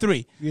 he had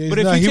three. Yeah, but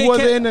if he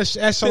wasn't in the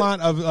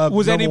echelon of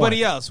was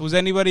anybody else? Was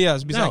anybody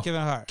else besides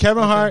Kevin Hart?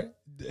 Kevin Hart,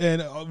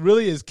 and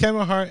really is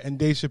Kevin Hart and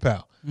Dave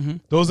Chappelle. Mm-hmm.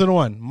 Those are the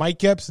one.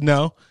 Mike Epps,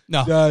 no.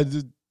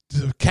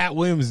 Cat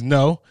Williams,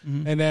 no.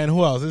 Mm-hmm. And then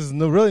who else? There's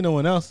really no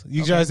one else.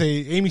 You guys say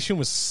Amy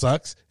Schumer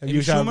sucks. Amy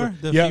Schumer,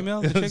 the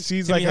female, the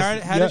she's Tiffany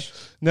like Haddish.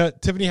 No,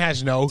 Tiffany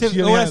Haddish, no. What did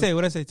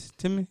I say?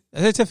 Tiffany. I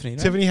said Tiffany. Right?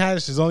 Tiffany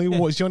Haddish is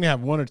only she only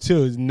have one or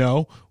two.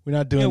 No, we're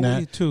not doing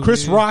that.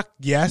 Chris Rock,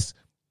 yes.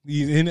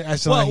 He's in the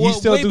echelon. He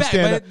still do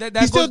stand up.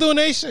 He's still doing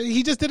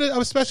he just did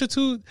a special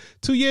 2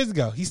 years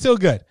ago. He's still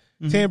good.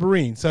 Mm-hmm.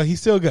 Tambourine, so he's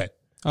still good.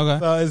 Okay.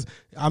 So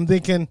I'm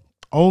thinking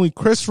only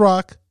Chris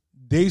Rock,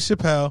 Dave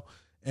Chappelle,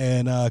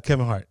 and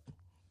Kevin Hart.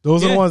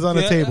 Those are the ones on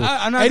the table.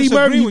 Eddie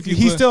Murphy, with you,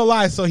 he's still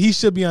alive, so he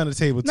should be on the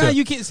table too. No,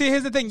 you can't. See,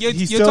 here's the thing. You're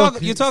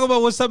talking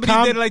about what somebody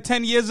did like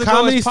 10 years ago.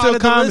 Comedy's still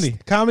comedy.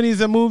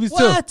 Comedies and movies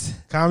too. What?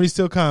 Comedy's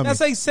still comedy. That's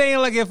like saying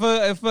like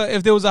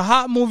if there was a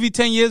hot movie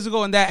 10 years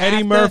ago and that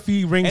Eddie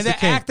Murphy rings and the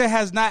king. And the actor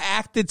has not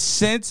acted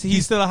since,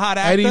 he's still a hot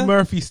actor. Eddie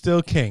Murphy's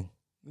still king,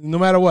 no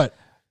matter what.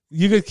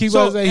 You could keep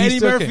so saying Eddie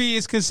Murphy king.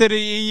 Is considered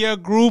in your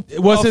group.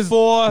 Was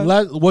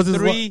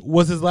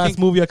his last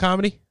movie a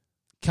comedy?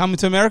 Coming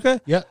to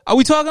America? Yeah. Are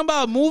we talking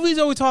about movies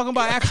or are we talking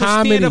about actual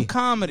stand-up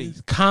comedy?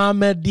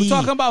 Comedy. We're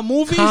talking about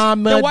movies?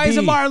 Comedy. Then why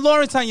isn't Martin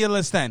Lawrence on your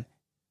list then?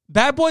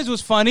 Bad Boys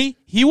was funny.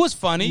 He was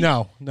funny.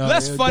 No.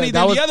 Less funny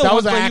than the other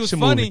ones, but he was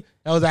funny. Movie.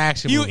 That was an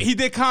action movie. He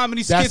did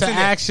comedy skits in there. That's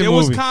an action movie.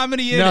 There was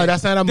comedy in it. No,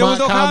 that's not a There was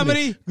no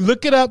comedy.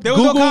 Look it up. There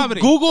was no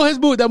comedy. Google his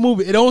movie. That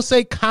movie. It don't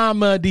say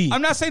comedy.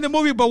 I'm not saying the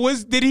movie, but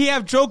did he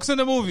have jokes in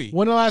the movie?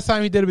 When the last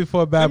time he did it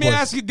before Bad Boys? Let me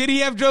ask you, did he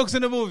have jokes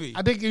in the movie?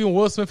 I think even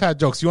Will Smith had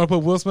jokes. You want to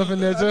put Will Smith in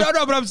there too?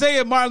 No, but I'm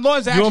saying Martin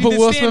Lawrence actually did stand-up. You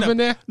want to put Will Smith in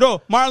there?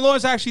 No, Martin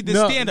Lawrence actually did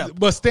stand-up.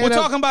 But stand-up. We're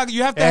talking about,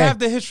 you have to have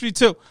the history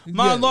too.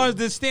 Martin Lawrence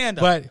did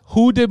stand-up. But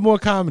who did more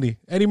comedy?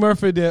 Eddie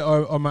Murphy did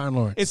or Martin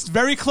Lawrence? It's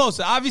very close.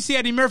 Obviously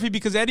Eddie Murphy,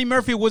 because Eddie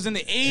Murphy was in the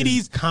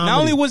 80s. Not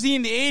only was he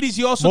in the 80s,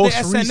 he also did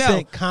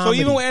SNL. So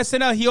even with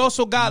SNL, he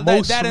also got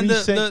that in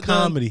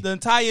the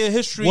entire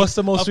history. What's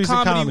the most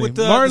recent comedy?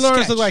 Martin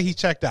Lawrence looked like he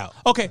checked out.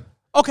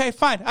 Okay,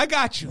 fine. I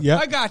got you.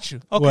 Yep. I got you.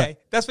 Okay,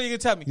 that's what you're gonna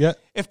tell me. Yep.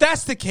 If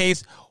that's the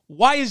case,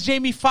 why is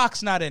Jamie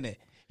Foxx not in it?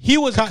 He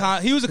was a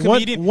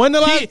comedian.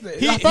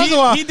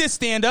 He did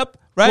stand up.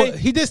 Right, well,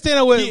 he did stand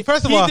up with.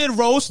 First of all, he did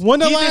roast. When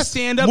the he last did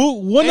stand up.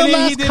 When the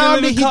last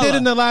comedy he did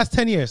in the last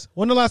 10 years?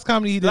 When the last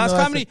comedy he did? Last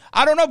comedy,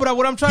 I don't know, but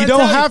what I'm trying to tell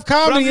you, he don't have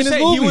comedy in his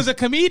movies. He was a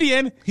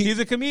comedian. He's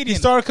a comedian. He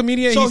started a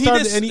comedian. So he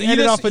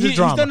ended off with the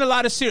drama. He's done a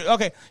lot of serious.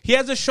 Okay, he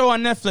has a show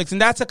on Netflix,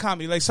 and that's a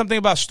comedy, like something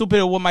about stupid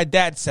or what my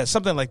dad says,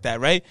 something like that,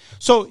 right?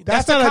 So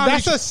that's a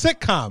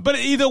sitcom. But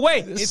either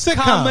way, it's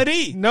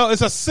comedy. No,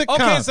 it's a sitcom.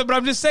 Okay, so but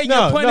I'm just saying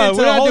you're putting it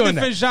into a whole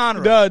different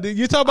genre. No,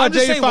 you talk about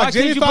Jamie Foxx.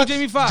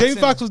 Jamie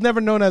Foxx was never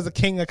known as a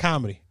king of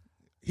comedy.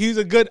 He's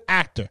a good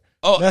actor.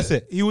 Oh, that's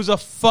it. He was a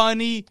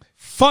funny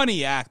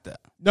actor.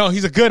 No,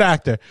 he's a good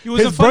actor.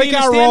 His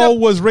breakout role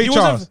was Ray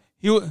Charles.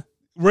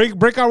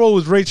 Breakout role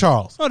was Ray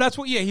Charles. Oh, that's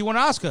what. Yeah, he won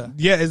an Oscar.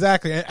 Yeah,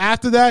 exactly. And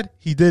after that,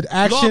 he did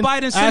action.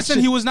 Law-abiding citizen.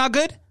 He was not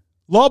good.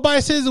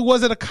 Law-abiding citizen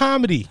wasn't a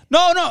comedy.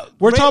 No.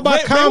 We're talking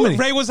about comedy.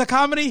 Ray was a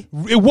comedy.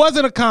 It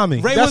wasn't a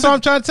comedy. That's what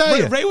I'm trying to tell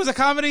you. Ray was a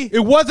comedy.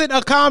 It wasn't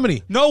a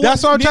comedy. No,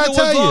 that's what I'm trying to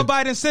tell you.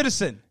 Law-abiding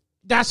citizen.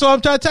 That's what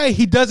I'm trying to tell you.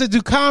 He doesn't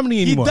do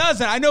comedy anymore. He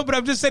doesn't. I know, but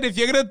I'm just saying if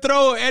you're gonna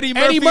throw Eddie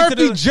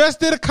Murphy just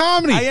did a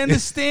comedy. I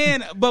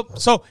understand,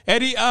 but so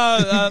Eddie,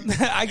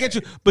 I get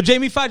you. But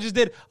Jamie Foxx just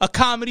did a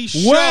comedy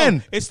show.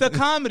 When? It's the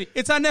comedy.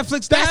 It's on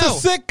Netflix That's now.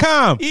 a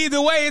sitcom.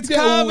 Either way, it's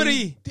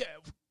comedy.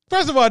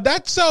 First of all,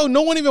 that show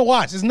no one even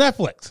watched. It's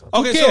Netflix.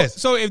 Okay, Who cares?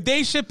 so if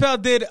Dave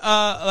Chappelle did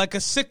like a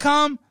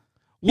sitcom,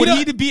 would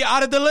he be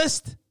out of the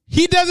list?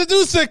 He doesn't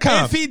do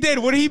sitcoms. If he did,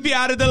 would he be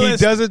out of the list?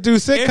 He doesn't do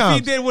sitcoms.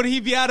 If he did, would he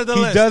be out of the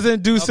list? He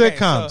doesn't do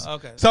sitcoms.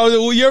 Okay.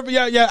 So your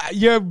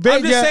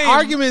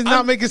argument is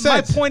not making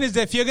sense. My point is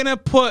that if you're gonna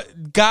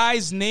put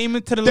guys' name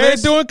into the They're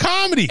list, doing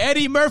comedy.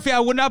 Comedy. Murphy, I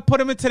would not put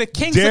him into the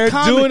kings They're of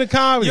comedy. They're doing a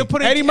comedy. You're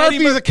putting Eddie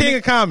Murphy is a king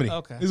of comedy.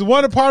 Okay. He's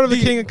one part of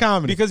the king of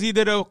comedy because he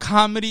did a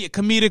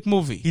comedic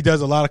movie. He does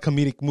a lot of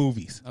comedic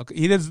movies. Okay,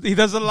 he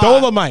does a lot.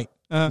 Dolomite.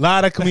 A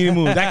lot of comedic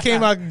movies. That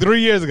came out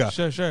 3 years ago.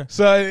 Sure.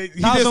 So he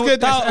just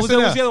good. Was the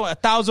other one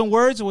 1,000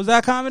 Words? Was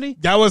that comedy?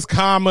 That was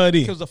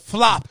comedy. It was a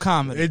flop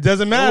comedy. It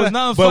doesn't matter.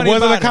 But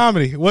was it a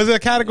comedy? Was it a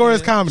category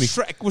as comedy?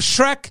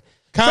 Shrek.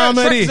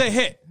 Comedy. Shrek is a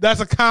hit. That's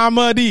a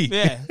comedy.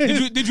 Yeah.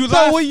 Did you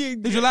laugh?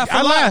 Did you laugh?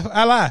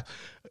 I laugh.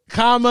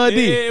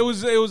 Comedy. It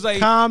was like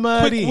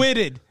comedy.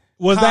 Quick-witted.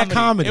 Was that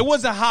comedy? It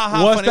was a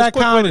ha-ha. Was that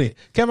comedy?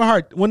 Kevin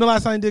Hart. When the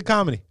last time he did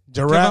comedy?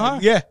 Kevin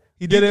Hart? Yeah.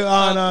 He did it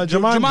on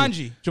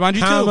Jumanji. Jumanji 2.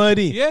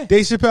 Comedy. Yeah.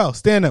 Dave Chappelle,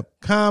 stand up.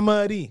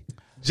 Comedy.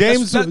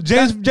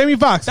 Jamie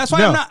Foxx. That's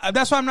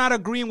why I'm not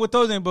agreeing with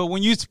those names. But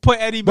when you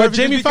put Eddie Murphy, but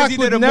Jamie Foxx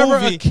was never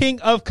a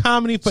king of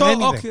comedy for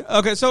anything.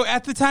 Okay. So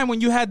at the time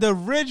when you had the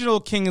original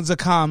kings of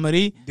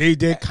comedy, they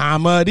did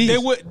comedy.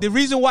 The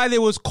reason why they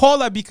was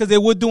called that because they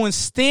were doing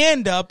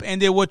stand up and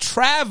they were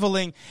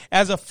traveling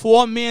as a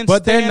 4-man.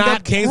 But they're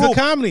not kings of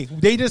comedy.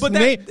 They just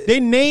they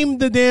named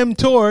the damn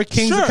tour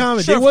Kings of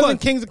Comedy. They wasn't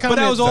Kings of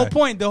Comedy. But that was the whole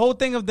point. The whole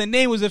thing of the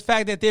name was the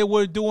fact that they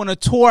were doing a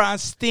tour on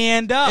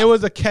stand up. It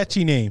was a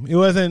catchy name. It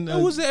wasn't.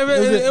 It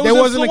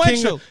wasn't a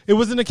king. It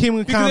wasn't a king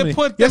of comedy.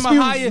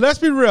 Let's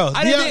be real.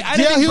 I didn't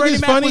think Bernie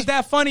Mac was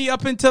that funny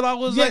up until I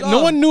was like,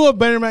 no one knew of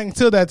Bernie Mac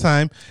until that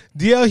time.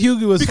 D.L.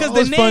 Hughley was because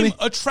the name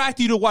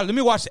attracted you to watch. Let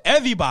me watch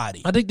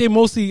everybody. I think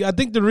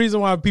the reason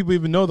why people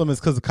even know them is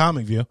because of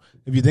Comic View.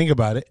 If you think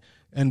about it.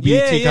 And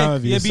BET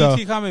Comic View.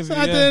 BET Comic View. So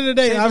at the end of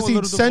the day,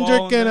 obviously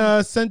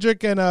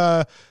Cedric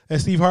and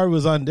Steve Harvey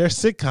was on their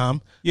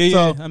sitcom.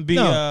 Yeah. And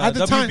at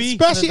the time,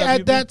 especially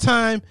at that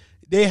time.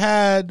 They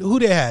had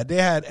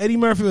Eddie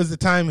Murphy was the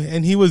time,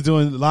 and he was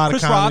doing a lot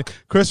of comedy.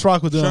 Chris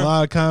Rock was doing a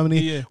lot of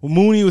comedy. Yeah.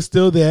 Mooney was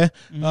still there.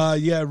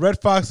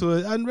 Red Fox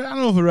was. I don't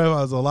know if Red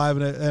Fox was alive,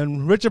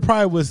 and Richard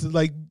Pryor was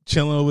like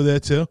chilling over there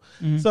too.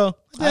 So at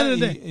the end of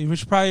the day,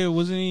 Richard Pryor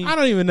wasn't he? I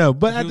don't even know,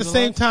 but at the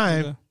same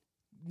time.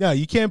 No,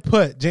 you can't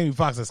put Jamie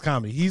Foxx as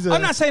comedy.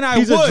 I'm not saying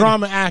he's a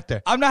drama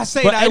actor. I'm not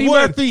saying I Eddie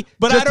would. Murphy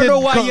but I don't know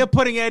why you're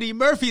putting Eddie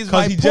Murphy as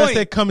my point. Because he just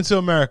said Coming to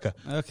America.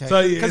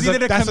 Okay. Because he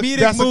did a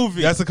comedic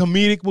movie. That's a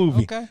comedic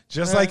movie. Okay.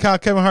 Just like how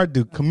Kevin Hart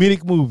do.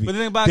 Comedic movie. But the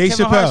thing about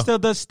Kevin Hart still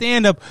does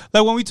stand-up.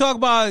 Like when we talk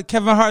about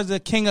Kevin Hart as the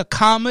king of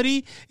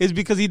comedy, is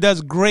because he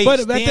does great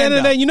stand-up. But at the end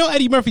of the day,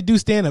 Eddie Murphy do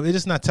stand-up. It's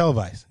just not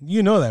televised.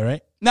 You know that,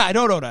 right? No, I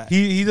don't know that.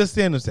 He does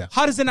stand-up stuff.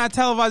 How does it not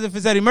televise if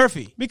it's Eddie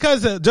Murphy?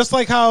 Because just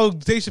like how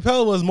Dave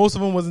Chappelle was, most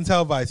of them wasn't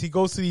televised. He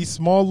goes to these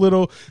small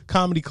little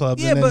comedy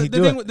clubs. Yeah, and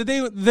then but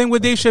the thing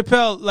with Dave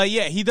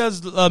Chappelle, he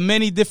does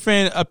many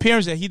different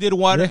appearances. He did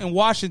one in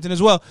Washington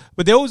as well.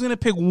 But they're always going to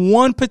pick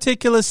one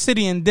particular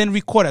city and then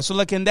record it. So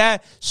like in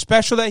that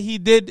special that he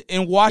did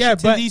in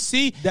Washington,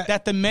 D.C.,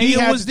 that the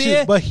mayor was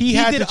there, but he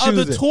had did to choose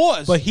other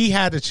tours. But he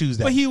had to choose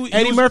that. But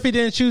Eddie Murphy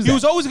didn't choose that. He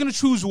was always going to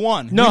choose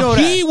one. No,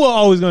 he was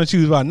always going to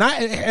choose one.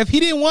 Not if he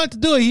didn't want to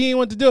do it, he didn't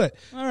want to do it.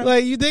 Right.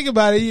 Like you think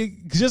about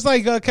it, just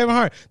like Kevin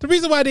Hart. The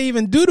reason why they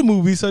even do the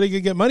movie so they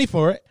could get money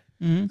for it.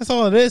 Mm-hmm. That's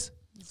all it is.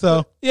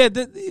 So you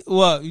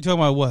talking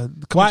about what?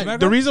 Why,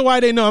 the reason why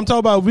I'm talking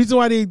about the reason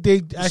why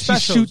they actually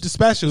shoot the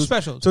specials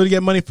so they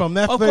get money from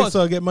Netflix,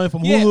 so they get money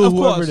from Hulu,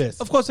 whoever it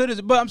is. Of course it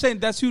is, but I'm saying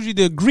that's usually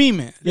the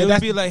agreement. Yeah,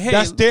 that's, be like, hey,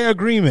 that's their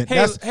agreement.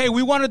 Hey,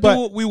 we want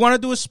to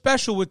do a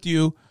special with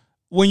you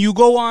when you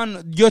go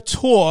on your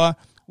tour.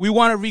 We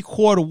want to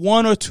record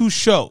 1 or 2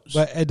 shows.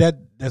 But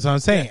that's what I'm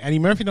saying. Eddie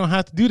Murphy don't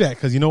have to do that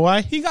because you know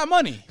why? He got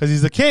money. Because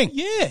he's a king.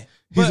 Yeah.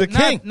 He's a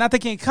king. Not the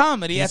king of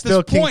comedy. He's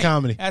still king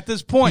comedy. At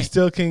this point. He's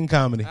still king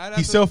comedy.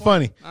 He's still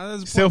funny.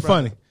 He's still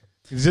funny.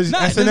 He's just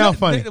SNL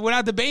funny. We're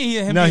not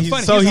debating him being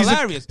funny. So he's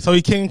hilarious. So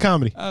he's king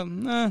comedy.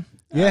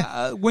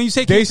 Yeah. When you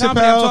say king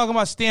comedy, I'm talking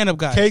about stand-up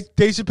guys.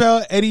 Dave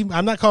Chappelle, Eddie.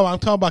 I'm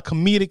talking about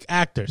comedic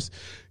actors.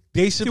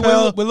 Dave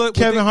Chappelle,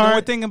 Kevin Hart.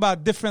 We're thinking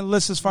about different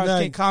lists as far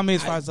as king comedy,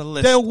 as far as the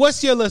list. Then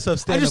what's your list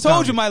of stand-up I just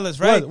told you my list,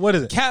 right? What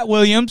is it? Cat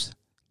Williams,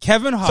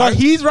 Kevin Hart. So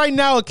he's right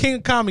now a king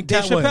of comedy.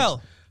 Dave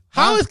Chappelle.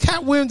 How is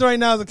Cat Williams right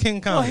now as a king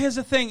of comedy? Well, here's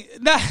the thing.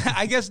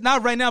 I guess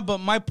not right now, but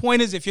my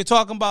point is if you're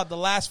talking about the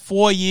last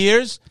 4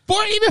 years.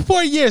 Even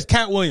 4 years,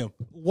 Cat Williams.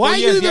 Why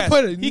you even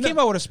put it? He came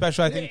out with a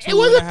special, I think, it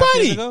wasn't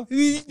funny.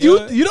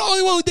 You're the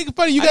only one who think it's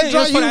funny. You got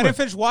dry humor. I didn't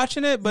finish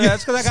watching it, but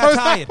that's because I got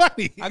tired.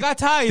 Funny. I got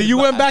tired. So you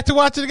went back to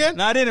watch it again?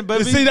 No, I didn't.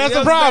 But see, that's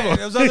the problem.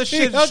 There was other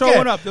shit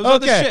showing up. There was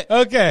other shit.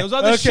 There was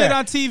other shit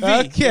on TV.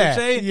 Okay. You know what I'm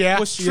saying? Yeah.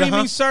 With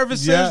streaming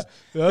services. Yeah.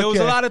 There was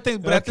a lot of things.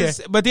 But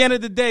at the end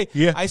of the day,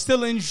 I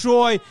still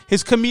enjoy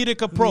his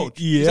comedic approach.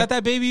 Yeah. Is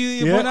that baby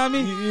you put on me?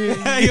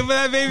 You put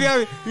that baby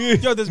on me?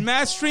 Yo, there's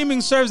mass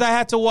streaming service I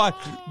had to watch.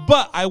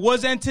 But I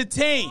was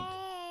entertained.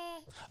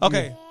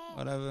 Okay.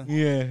 Whatever.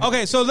 Yeah.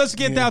 Okay, so let's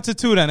get down to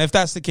 2 then, if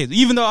that's the case.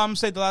 Even though I'm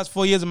saying the last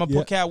 4 years, I'm gonna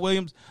put Cat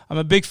Williams. I'm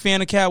a big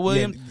fan of Cat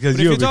Williams. But if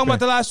you're talking about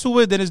the last 2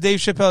 years, then it's Dave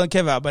Chappelle and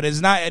Kevin Hart, but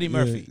it's not Eddie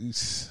Murphy.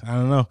 I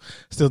don't know.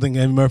 Still think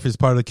Eddie Murphy is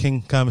part of the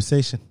King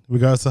conversation,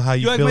 regardless of how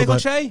you feel. You like Michael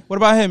Che? What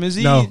about him? Is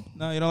he? No,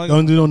 you don't like.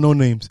 Don't do no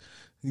names.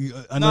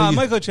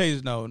 Michael Che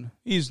is known.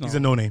 He's known. He's a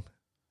no name.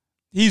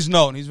 He's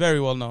known. He's very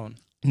well known.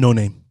 No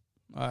name.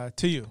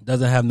 To you.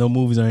 Doesn't have no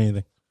movies or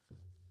anything.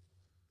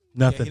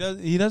 Nothing. Yeah,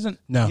 he doesn't.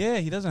 No. Yeah,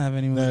 he doesn't have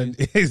any movies.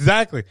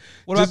 Exactly.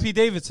 What about Pete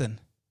Davidson?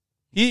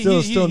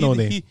 Still no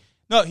name.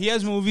 No, he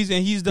has movies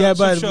and he's done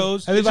some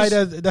shows. Everybody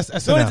does. That's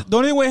SNL. The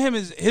only way with him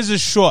is his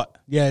is short.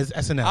 Yeah, it's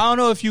SNL. I don't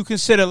know if you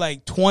consider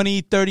like 20,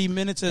 30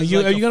 minutes as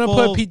are you going to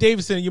put Pete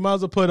Davidson? You might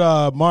as well put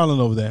Marlon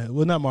over there.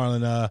 Well, not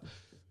Marlon.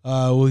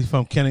 Well, he's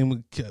from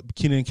Kenan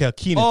and Kel.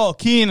 Kenan. Oh,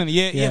 Kenan.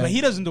 Yeah, but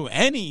he doesn't do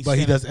any. But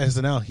he does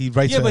SNL. He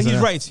writes. Yeah, but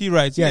SNL. he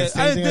writes. Yeah,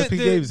 same thing as Pete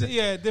Davidson.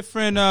 Yeah,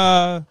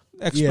 different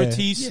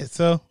expertise. Yeah,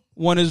 so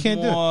one is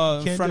more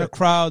in front of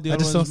crowd. The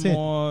other one is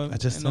more in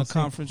the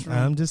conference room.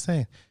 I'm just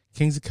saying,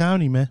 Kings of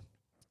Comedy, man.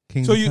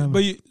 All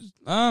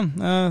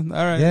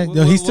right.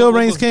 Yeah, he still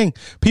reigns king.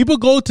 People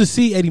go to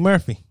see Eddie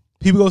Murphy.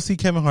 People go see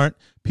Kevin Hart.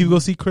 People go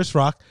see Chris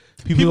Rock.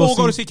 People will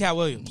go to see Cat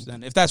Williams.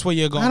 Then, if that's where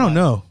you're going, I don't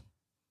know.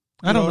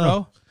 I don't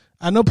know.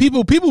 I know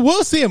people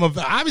will see him.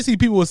 Obviously,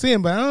 people will see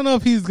him, but I don't know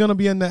if he's going to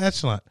be in the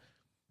echelon.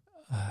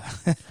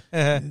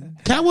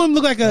 Cat Williams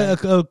look like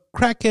a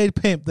crackhead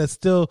pimp that's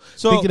still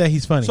thinking that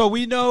he's funny. So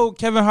we know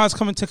Kevin Hart's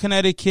coming to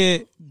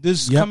Connecticut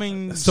this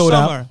coming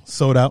summer.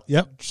 Sold out.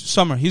 Yep.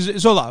 Summer.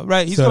 He's sold out,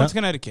 right? He's going to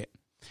Connecticut.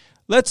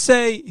 Let's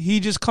say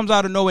he just comes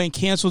out of nowhere and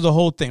cancels the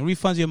whole thing,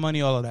 refunds your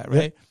money, all of that,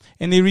 right? Yep.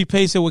 And they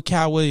replace it with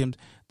Cat Williams.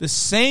 The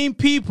same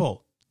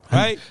people,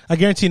 right? I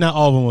guarantee not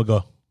all of them will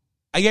go.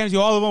 I guarantee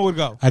all of them would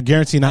go. I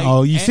guarantee not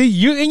all. You see,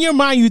 you in your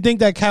mind, you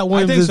think that Cat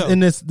Williams is in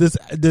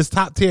this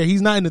top tier.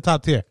 He's not in the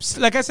top tier.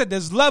 Like I said,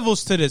 there's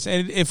levels to this,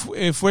 and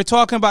if we're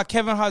talking about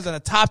Kevin Hart's at a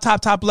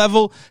top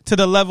level, to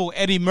the level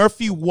Eddie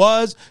Murphy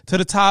was, to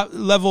the top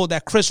level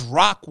that Chris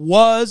Rock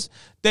was,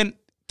 then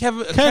Cat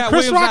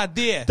Williams not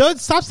there.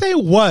 Stop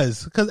saying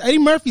was, because Eddie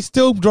Murphy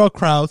still draws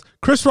crowds.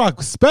 Chris Rock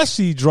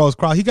especially draws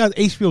crowds. He got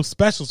HBO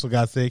specials, for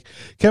God's sake.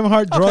 Kevin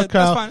Hart draws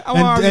crowds.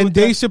 And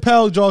Dave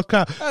Chappelle draws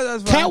crowds.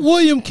 Cat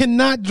Williams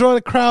cannot draw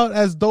the crowd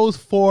as those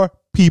 4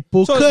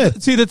 people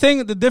could. See,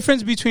 the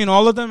difference between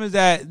all of them is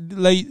that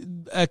like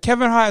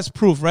Kevin Hart has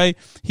proof, right?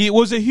 He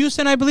was at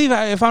Houston, I believe,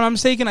 if I'm not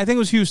mistaken. I think it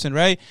was Houston,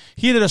 right?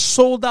 He did a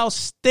sold-out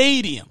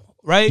stadium.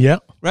 Right? Yeah.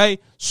 Right?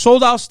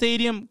 Sold out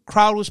stadium,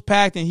 crowd was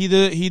packed, and he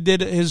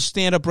did his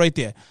stand up right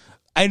there.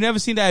 I've never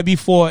seen that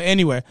before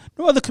anywhere.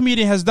 No other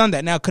comedian has done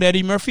that. Now, could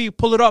Eddie Murphy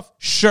pull it off?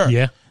 Sure.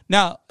 Yeah.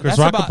 Now, Chris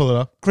Rock could pull it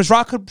off. Chris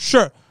Rock could,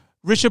 sure.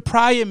 Richard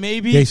Pryor,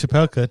 maybe. Dave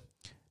Chappelle could.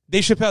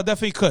 Dave Chappelle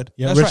definitely could.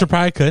 Yeah, Richard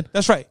Pryor could.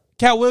 That's right.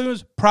 Cat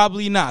Williams,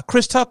 probably not.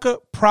 Chris Tucker,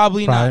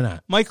 probably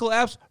not. Michael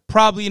Epps,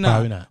 probably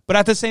not. But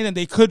at the same time,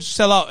 they could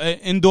sell out an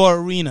indoor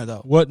arena,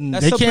 though.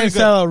 They can't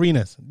sell out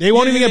arenas. They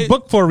won't even get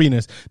booked for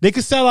arenas. They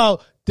could sell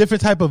out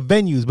different type of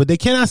venues, but they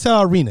cannot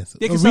sell out arenas.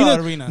 They can sell out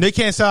arenas. They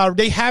can't sell out.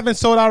 They haven't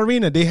sold out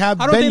arena. They have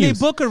venues. I don't think they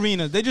book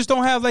arenas. They just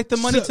don't have like the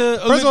money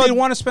they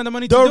want to spend the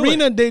money to do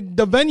arena,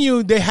 the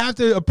venue, they have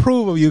to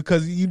approve of you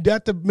because you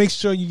have to make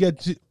sure you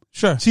get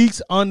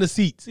cheeks on the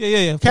seats.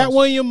 Yeah. Cat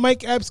Williams,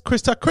 Mike Epps,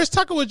 Chris Tucker. Chris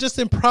Tucker was just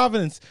in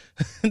Providence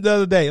the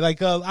other day.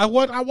 Like I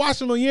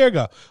watched him a year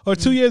ago or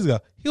 2 years ago.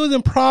 He was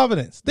in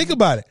Providence. Think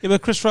about it. Yeah,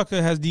 but Chris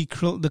Tucker has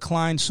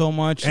declined so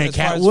much. And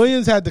Cat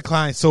Williams had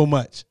declined so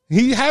much.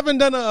 He haven't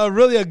done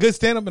a good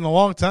stand-up in a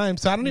long time,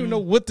 so I don't even know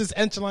what this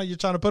echelon you're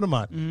trying to put him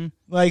on. Mm-hmm.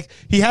 Like,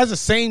 he has the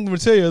same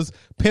materials,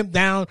 pimp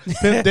down,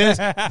 pimp this.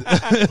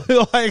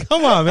 Like,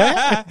 come on,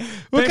 man.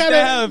 What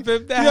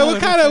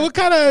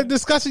kind of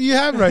discussion you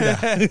have right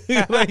now?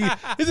 Like,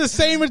 it's the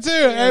same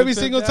material every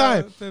single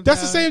time.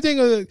 That's the same thing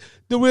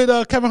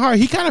with Kevin Hart.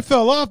 He kind of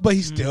fell off, but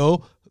he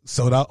still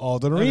sold out all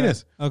the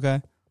arenas.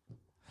 Okay,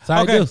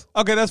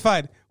 that's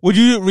fine. Would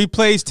you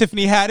replace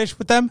Tiffany Haddish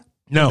with them?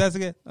 No. That's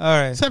good.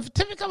 All right.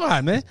 Tiffany, come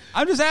on, man.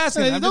 I'm just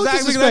asking.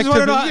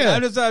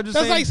 That's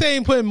like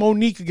saying putting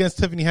Monique against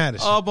Tiffany Haddish.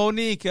 Oh,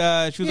 Monique. She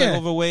was like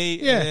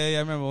overweight. Yeah, I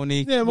remember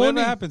Monique. Yeah, what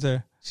happened to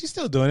her? She's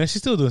still doing it.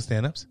 She's still doing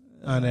stand-ups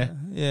on there.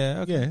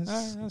 Yeah, okay. Yeah,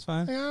 all right, that's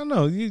fine. I don't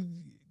know.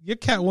 Your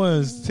Cat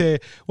Williams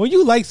said, when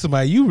you like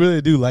somebody, you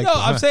really do like them.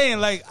 I'm saying,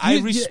 like, I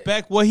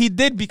respect what he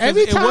did because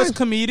it was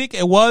comedic.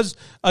 It was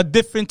a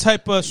different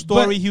type of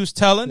story he was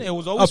telling. It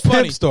was always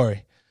funny. Pimp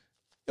story.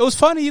 It was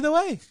funny either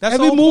way. That's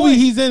every the whole movie point.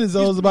 he's in is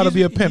always about to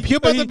be a pimp. He's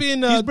about to be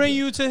in. He's bringing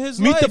you to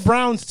his Meet life. the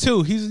Browns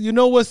too. You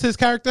know what's his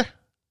character?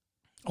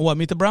 What,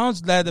 Meet the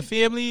Browns? The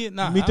family?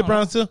 Nah, Meet the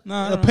Browns too.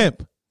 Nah, a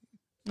pimp.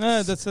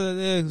 That's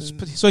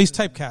so he's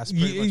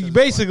typecast.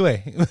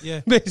 Basically,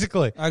 yeah,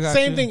 basically. I got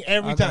Same you. thing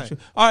every time.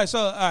 All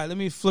right, let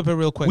me flip it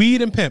real quick.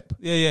 Weed and pimp.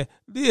 Yeah,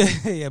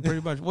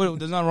 pretty much.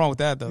 There's nothing wrong with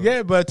that though.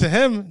 Yeah, but to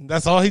him,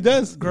 that's all he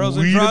does. Girls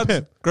Weed and drugs.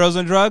 pimp. Girls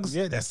and drugs.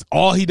 Yeah, that's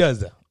all he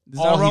does. Though.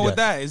 There's nothing wrong with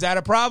that. Is that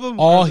a problem?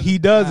 All he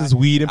does is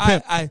weed and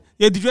pimp.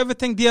 Did you ever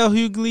think D.L.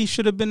 Hughley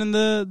should have been in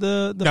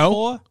the No.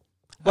 4?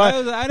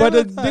 But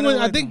the thing was,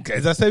 I think,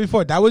 as I said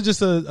before, that was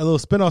just a little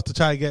spinoff to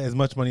try to get as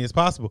much money as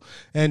possible.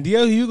 And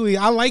D.L. Hughley,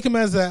 I like him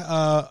as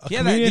a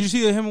comedian. Did you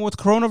see him with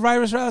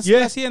coronavirus last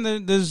year?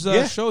 And there's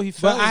a show he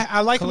felt. But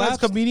I like him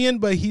as a comedian,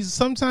 but he's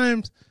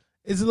sometimes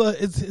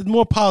it's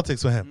more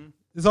politics with him. Mm-hmm.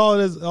 It's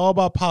all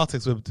about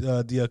politics with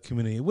D.L.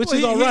 community, which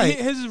is all right.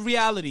 His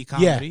reality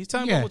comedy. Yeah. He's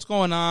talking about what's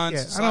going on.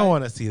 Yeah. I don't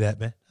want to see that,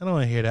 man. I don't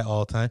want to hear that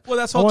all the time. Well,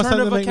 that's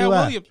alternative of Cat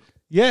Williams.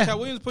 Yeah, Cat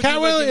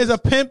Williams is a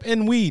pimp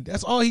and weed.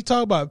 That's all he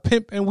talk about.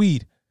 Pimp and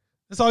weed.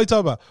 That's all he talk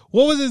about.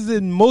 What was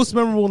his most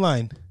memorable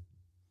line?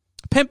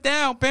 Pimp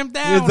down, pimp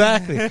down.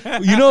 Exactly.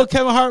 You know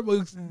Kevin Hart.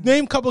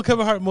 Name a couple of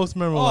Kevin Hart most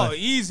memorable lines. Oh,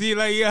 easy.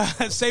 Like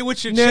say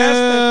with your chest.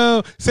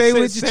 No, say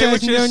with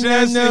your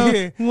chest.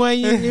 No. Why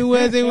it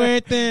wasn't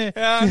worth it?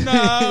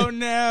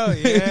 No.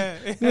 Yeah.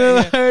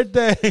 Never heard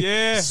that.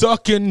 Yeah.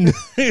 Sucking.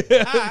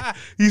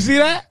 You see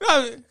that?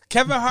 No,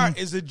 Kevin Hart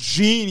is a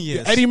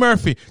genius. Eddie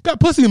Murphy got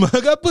pussy in my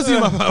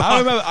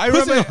mouth.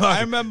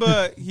 I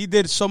remember he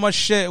did so much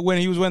shit when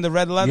he was wearing the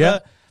red leather.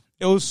 Yep.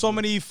 It was so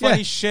many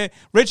funny shit.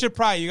 Richard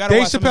Pryor, you gotta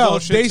watch some of his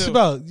old shit Dave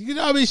Chappelle. You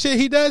know how many shit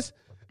he does?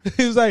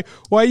 He was like,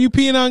 "Why are you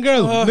peeing on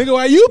girls, nigga?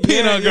 Why are you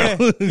peeing on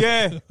girls?"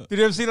 Yeah. Did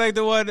you ever see like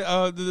the one,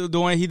 the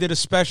one he did a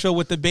special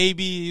with the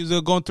baby? He was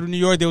going through New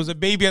York. There was a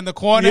baby in the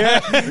corner.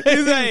 Yeah.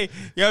 He's like,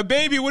 "Yo,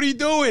 baby, what are you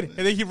doing?"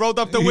 And then he rolled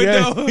up the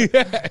window.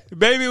 Yeah.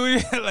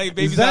 Baby,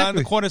 baby's out in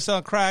the corner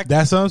selling crack.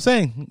 That's what I'm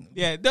saying.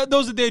 Yeah,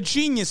 those are their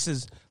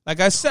geniuses. Like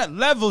I said,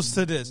 levels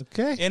to this.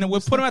 Okay. And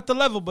we're putting him at the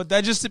level, but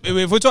that just,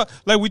 if we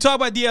talk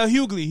about D.L.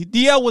 Hughley,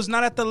 D.L. was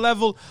not at the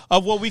level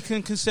of what we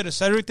can consider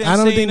Cedric the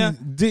Entertainer. I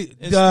don't think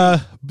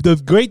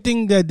the great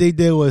thing that they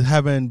did was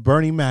having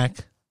Bernie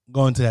Mac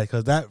go into that,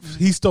 because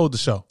he stole the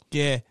show.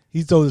 Yeah.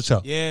 He stole the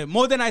show. Yeah,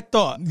 more than I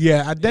thought.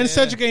 Yeah, then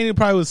Cedric Andy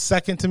probably was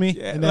second to me.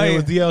 Yeah, and then it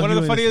was D.L. One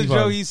of the funniest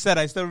jokes he said,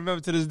 I still remember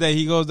to this day,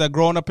 he goes that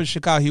growing up in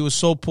Chicago, he was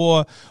so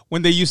poor,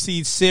 when they used to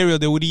eat cereal,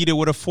 they would eat it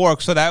with a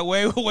fork. So that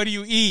way, when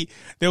you eat,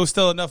 there was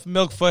still enough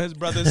milk for his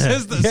brother and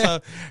sister. Yeah. So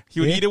he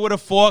would eat it with a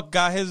fork,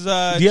 got his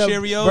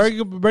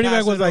Cheerios. Bernie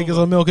Mac was like, it's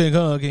a milk and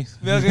cookies.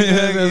 Milk and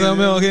cookies. It's a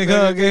milk and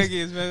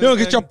cookies. You don't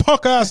get your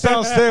punk ass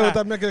downstairs with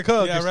that milk and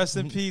cookies. Yeah, rest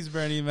in peace,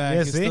 Bernie Mac.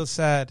 Yeah, it's still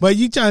sad. But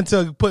you trying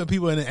to put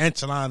people in the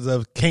echelons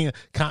of King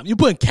Comp. You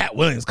putting Cat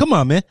Williams. Come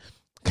on, man.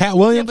 Cat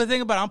Williams. Yeah, but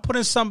think about it. I'm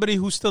putting somebody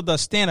who still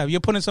does stand-up. You're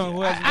putting someone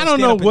who has I don't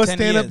know what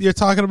stand-up you're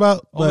talking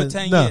about. Over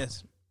 10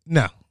 years.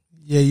 No.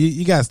 Yeah,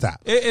 you got to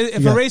stop.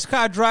 If a race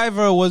car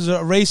driver was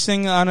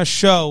racing on a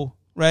show,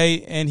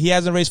 right, and he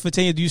hasn't raced for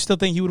 10 years, do you still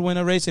think he would win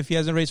a race if he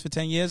hasn't raced for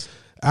 10 years?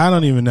 I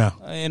don't even know.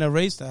 In a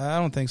race? I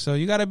don't think so.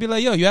 You got to be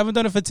like, yo, you haven't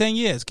done it for 10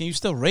 years. Can you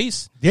still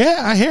race? Yeah,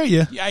 I hear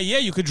you. Yeah,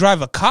 you could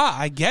drive a car.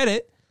 I get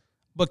it.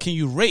 But can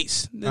you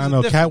race? I don't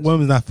know. Cat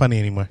Williams is not funny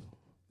anymore.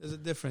 There's a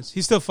difference.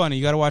 He's still funny.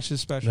 You got to watch his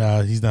special.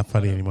 No, he's not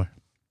funny anymore.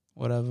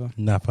 Whatever.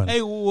 Not funny.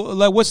 Hey,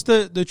 like, what's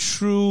the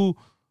true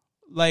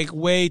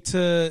way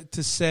to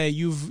say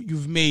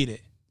you've made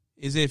it?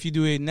 Is it if you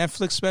do a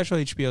Netflix special,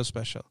 HBO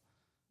special?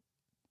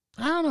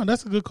 I don't know.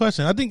 That's a good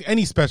question. I think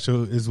any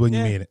special is when you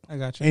made it. I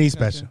got you. Any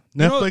special.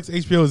 Netflix,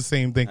 HBO is the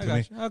same thing to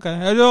me. Okay.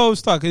 I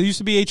always thought it used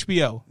to be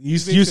HBO.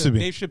 Used to be.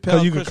 Dave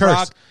Chappelle, Chris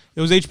Rock.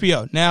 It was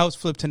HBO. Now it's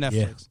flipped to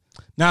Netflix.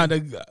 Yeah. Now,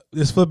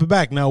 let's flip it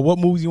back. Now, what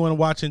movies you want to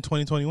watch in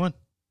 2021?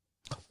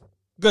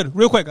 Good.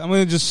 Real quick. I'm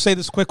going to just say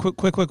this quick,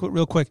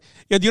 real quick.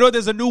 Yeah, do you know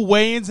there's a new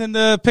Wayans in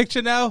the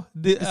picture now?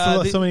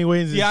 So many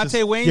Wayans.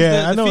 Deontay Wayans,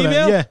 yeah, I know female?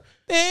 that. Yeah.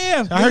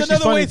 Damn. I heard she's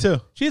funny,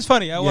 too. She's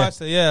funny. I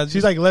watched it, yeah.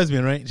 She's like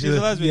lesbian, right? She's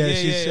a lesbian.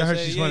 I heard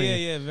she's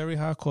funny. Yeah, very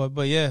hardcore.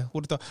 But yeah, who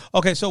would have thought?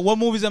 Okay, so what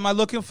movies am I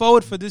looking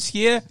forward for this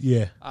year?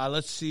 Yeah.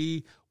 Let's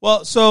see.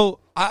 Well, so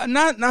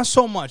not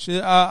so much.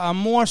 I'm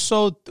more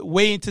so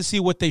waiting to see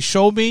what they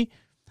show me.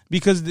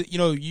 Because,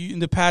 in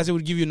the past, they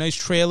would give you nice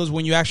trailers.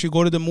 When you actually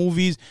go to the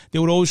movies, they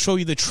would always show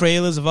you the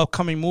trailers of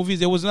upcoming movies.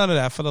 There was none of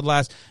that for the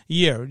last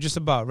year, just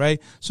about, right?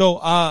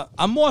 So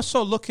I'm more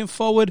so looking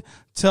forward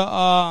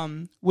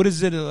to, what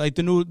is it, like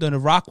the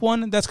Rock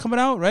one that's coming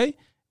out, right?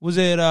 Was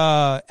it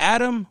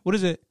Adam? What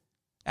is it?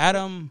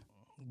 Adam?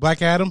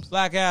 Black Adam?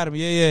 Black Adam,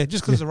 yeah.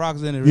 Just because The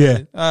Rock's in it, really. Yeah.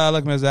 I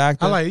like him as an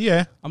actor. I like it,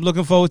 yeah. I'm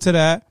looking forward to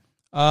that.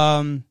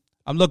 I'm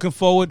looking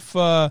forward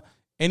for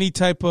any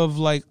type of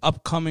like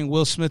upcoming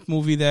Will Smith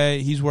movie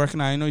that he's working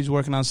on. I know he's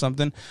working on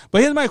something.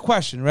 But here's my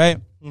question, right?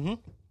 Mm-hmm.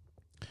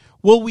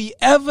 Will we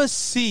ever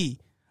see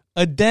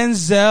a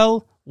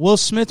Denzel Will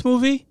Smith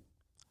movie?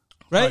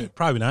 Right?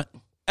 Probably not.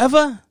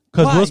 Ever?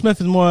 Because Will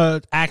Smith is more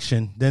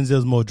action,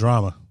 Denzel's more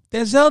drama.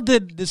 Denzel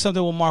did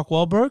something with Mark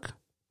Wahlberg.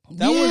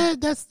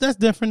 That's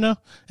different though.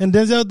 And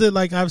Denzel did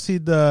obviously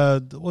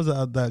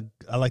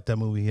I like that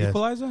movie. Yeah.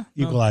 Equalizer.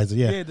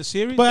 Yeah. Yeah, the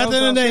series. But at the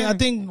end of the day, I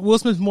think Will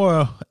Smith's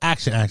more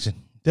action.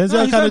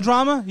 Denzel he's kind of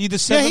drama. He did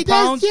 7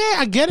 pounds. Yeah,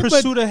 I get it.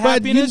 Pursuit of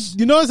Happiness.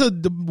 You know,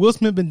 Will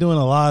Smith been doing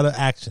a lot of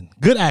action,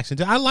 good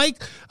action. I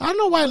don't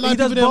know why a lot of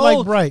people didn't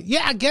like Bright.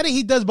 Yeah, I get it.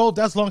 He does both.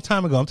 That's a long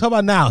time ago. I'm talking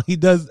about now. He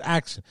does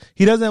action.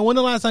 He doesn't. When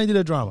the last time he did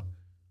a drama?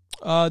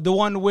 The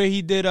one where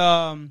he did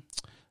where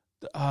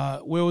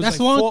it was that's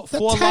like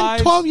 4 10,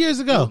 lives. 12 years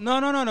ago. No.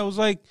 It was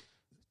like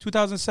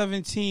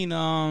 2017.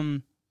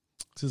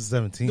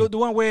 2017. The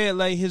one where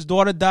like his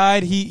daughter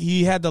died.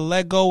 He had the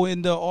Lego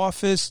in the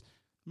office.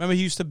 Remember,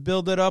 he used to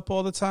build it up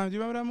all the time. Do you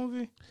remember that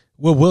movie?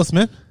 With Will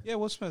Smith? Yeah,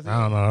 Will Smith.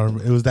 I don't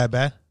know. It was that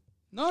bad?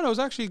 No, it was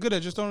actually good. I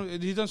just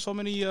don't. He's done so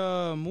many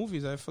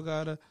movies. I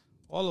forgot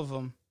all of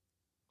them.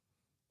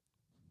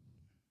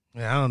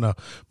 Yeah, I don't know,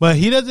 but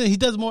he doesn't. He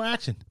does more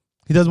action.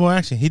 He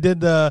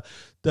did the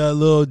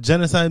little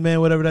Genocide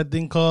Man, whatever that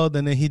thing called,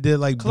 and then he did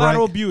like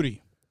Collateral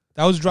Beauty.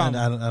 That was drama.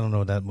 I don't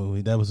know that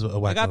movie. That was a whack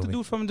movie. I got the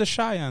dude from The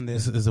Shy on there.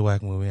 It's a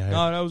whack movie.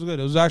 No, that was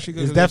good. It was actually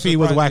good. It definitely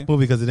was a whack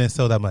movie because it didn't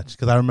sell that much.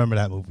 Because I remember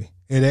that movie.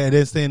 It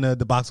didn't stay in the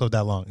box office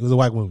that long. It was a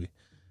whack movie.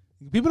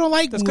 People don't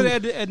like. That's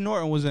because Ed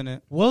Norton was in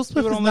it. Will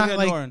Smith is not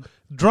like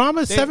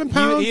drama. 7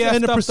 pounds he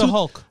and the Pursuit. The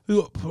Hulk.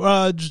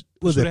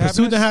 Was it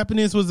Pursuit of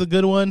Happiness was a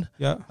good one.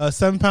 Yeah.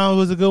 7 pounds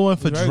was a good one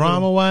for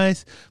drama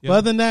wise. Yeah. But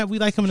other than that, we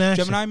like him in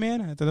action. Gemini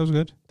Man, I thought that was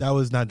good. That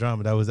was not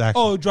drama. That was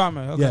action. Oh,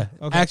 drama. Okay. Yeah.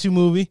 Okay. Action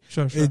movie.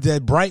 Sure.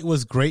 That Bright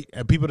was great,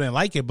 and people didn't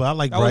like it, but I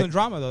like that Bright. That wasn't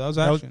drama though. That was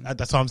action.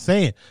 That's what I'm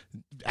saying.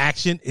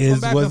 Action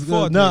was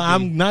good. No,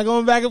 I'm not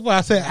going back and forth.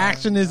 I said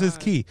action is his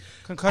key.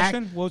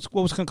 Concussion. What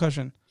was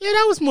Concussion? Yeah,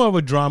 that was more of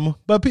a drama,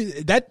 but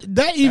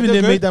that even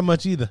didn't make that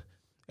much either.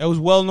 It was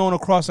well known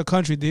across the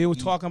country. They were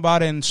talking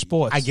about it in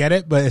sports. I get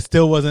it, but it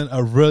still wasn't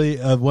a really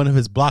one of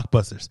his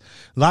blockbusters.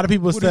 A lot of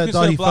people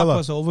thought he fell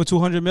off. Over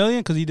 200 million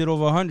because he did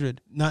over 100.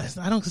 No,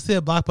 I don't consider it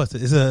a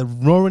blockbuster. It's a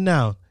more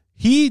renowned.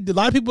 A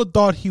lot of people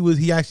thought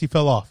he actually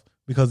fell off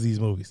because of these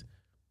movies.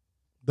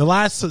 The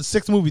last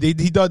 6 movies,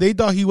 they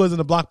thought he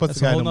wasn't a blockbuster.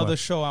 That's a whole nother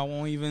show. I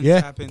won't even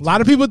tap into. A lot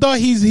of people thought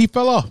he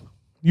fell off.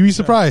 You'd be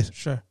surprised.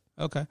 Sure.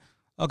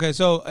 Okay.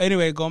 So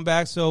anyway, going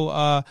back. So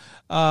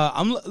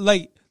I'm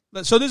like.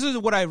 So this is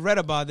what I read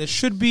about. There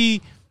should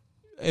be,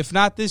 if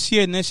not this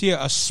year, next year,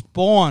 a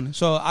Spawn.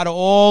 So out of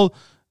all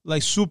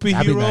like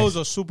superheroes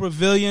or super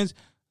villains,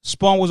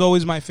 Spawn was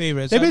always my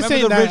favorite. So They've been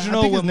saying the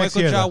original with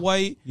Michael Jai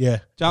White.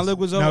 Yeah, John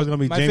Leguizamo. Now it's gonna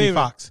be my Jamie favorite.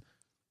 Foxx.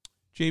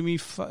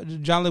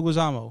 John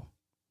Leguizamo.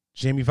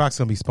 Jamie Foxx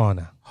gonna be Spawn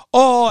now.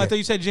 Oh, I thought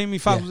you said Jamie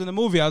Foxx was in the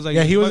movie. I was like,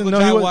 he was Michael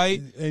Jai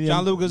White,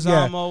 John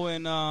Leguizamo,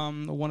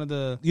 and one of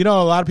the. You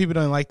know, a lot of people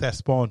don't like that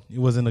Spawn. It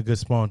wasn't a good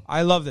Spawn.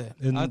 I loved it.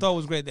 I thought it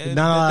was great.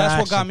 That's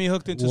what got me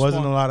hooked into. It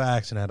wasn't a lot of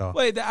action at all.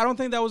 Wait, I don't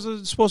think that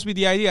was supposed to be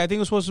the idea. I think it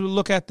was supposed to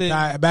look at the.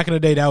 Back in the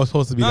day, that was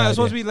supposed to be. No, it was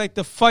supposed to be like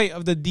the fight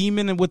of the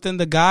demon and within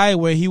the guy,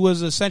 where he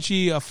was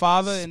essentially a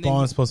father.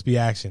 Spawn's supposed to be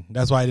action.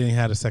 That's why I didn't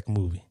have a second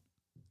movie.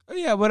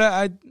 Yeah, but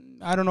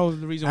I don't know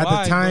the reason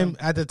why.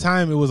 At the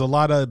time, it was a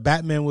lot of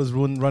Batman was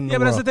running the world. Yeah,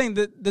 but that's the thing.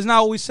 There's not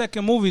always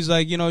second movies.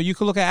 Like, you know, you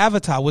could look at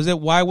Avatar.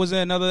 Why was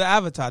there another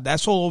Avatar? That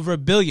sold over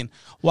 $1 billion.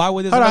 Why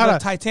was there another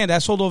Titanic?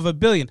 That sold over $1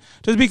 billion.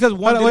 Just because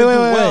one didn't do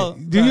well.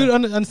 Do you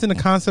understand the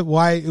concept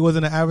why it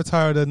wasn't an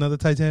Avatar or another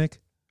Titanic?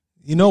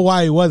 You know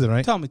why it wasn't,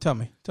 right? Tell me.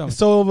 It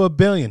sold over $1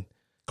 billion.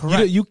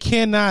 Correct. You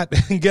cannot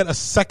get a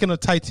second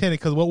of Titanic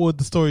because what would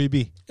the story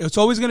be? It's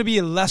always going to be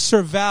a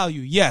lesser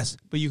value, yes,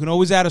 but you can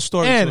always add a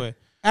story to it.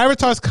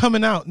 Avatar's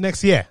coming out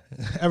next year.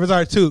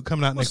 Avatar 2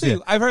 coming out next year.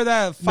 I've heard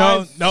that.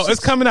 No,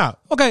 it's coming out.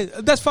 Okay,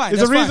 that's fine.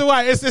 There's a reason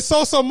why. It's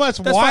so much.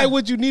 That's why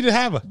would you need to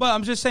have it? But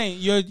I'm just saying,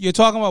 you're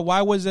talking about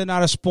why was there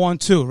not a Spawn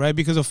 2, right?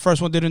 Because the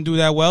first one didn't do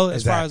that well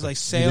as far as like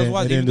sales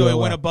wise, even though it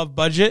went above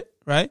budget,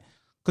 right?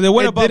 Because it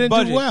went above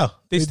budget. Do well.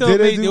 They still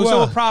made it was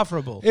still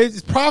profitable.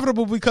 It's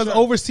profitable because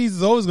overseas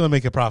is always going to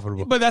make it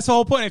profitable. But that's the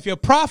whole point. If you're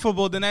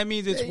profitable, then that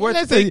means it's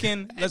worth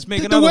thinking. Let's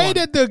make another one. The way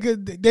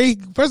that they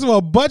first of all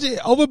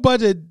over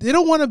budget, they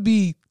don't want to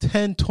be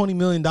 $10-20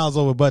 million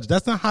over budget.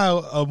 That's not how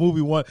a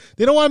movie wants.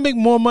 They don't want to make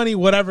more money,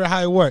 whatever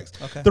how it works.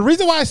 Okay. The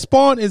reason why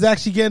Spawn is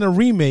actually getting a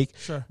remake,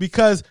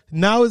 because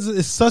now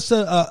it's such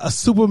a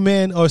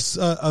Superman or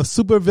a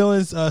super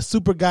villains,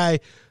 super guy.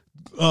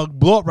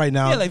 Blow up right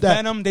now. Yeah, like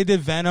Venom. They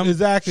did Venom.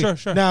 Exactly.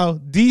 Sure. Now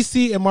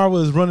DC and Marvel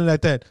is running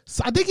at that.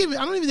 So I don't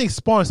even think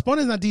Spawn is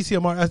not DC or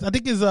Marvel. I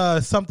think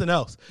it's something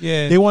else.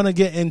 Yeah. They want to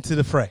get into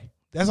the fray.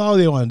 That's all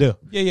they want to do.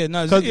 Yeah.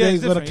 No, because they're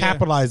going to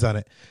capitalize on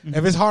it. Mm-hmm.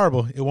 If it's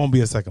horrible, it won't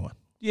be a second one.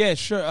 Yeah,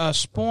 sure.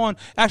 Spawn.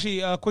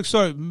 Actually, quick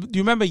story. Do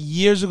you remember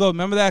years ago?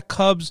 Remember that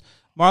Cubs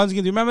Marlins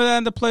game? Do you remember that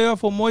in the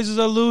playoff where Moises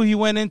Alou, he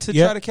went in to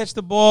try to catch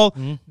the ball?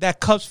 Mm-hmm. That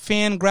Cubs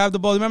fan grabbed the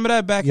ball. Remember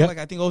that back in I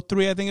think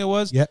 2003, I think it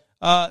was? Yeah.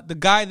 The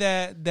guy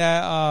that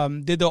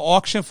did the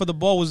auction for the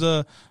ball was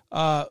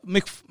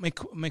McFarlane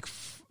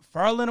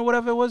or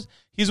whatever it was.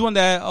 He's the one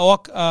that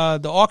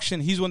the auction.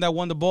 He's the one that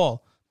won the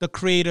ball. The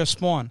creator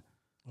Spawn.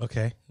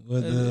 Okay.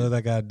 What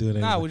I got to do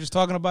then? Nah, we're just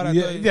talking about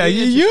it. Yeah,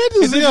 you had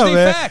to say it,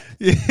 man. Fact.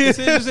 It's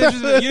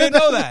interesting. You didn't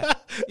know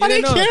that. I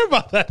didn't care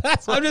about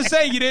that. I'm just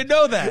saying you didn't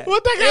know that.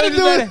 What that got to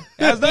do with it?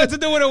 It has nothing to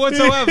do with it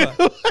whatsoever.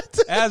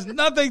 It has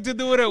nothing to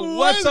do with it whatsoever.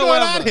 What's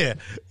going on here?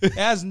 It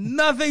has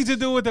nothing to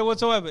do with it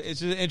whatsoever. It's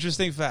just an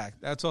interesting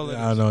fact. That's all it is.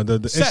 I don't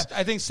know.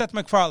 I think Seth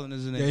MacFarlane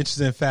is in it. The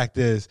interesting fact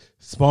is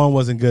Spawn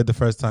wasn't good the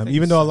first time.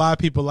 Even though a lot of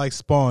people like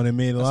Spawn and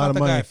made a lot of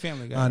money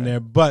on there.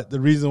 But the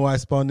reason why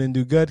Spawn didn't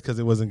do good, because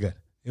it wasn't good.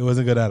 It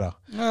wasn't good at all.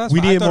 No, we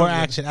needed more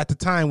action. At the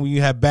time when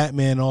you had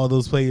Batman and all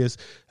those players,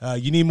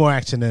 you need more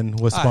action than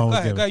what Spawn was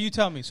giving. Go ahead, you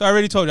tell me. So I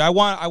already told you. I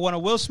want a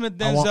Will Smith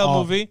Denzel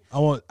movie.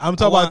 I'm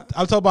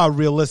talking about a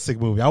realistic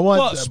movie. I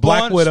want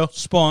Black Widow.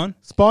 Spawn.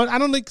 I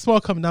don't think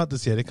Spawn coming out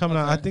this year. They're coming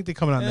out. I think they're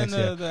coming out next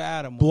year. The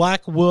Adam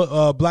Black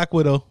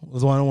Widow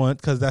was one I want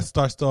because that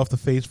starts off the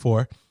Phase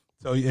 4.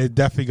 So it's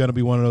definitely going to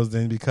be one of those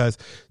things because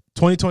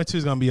 2022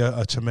 is going to be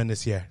a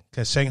tremendous year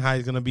because Shanghai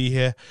is going to be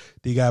here.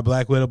 You got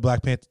Black Widow,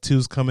 Black Panther 2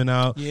 is coming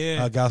out.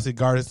 Yeah. Galaxy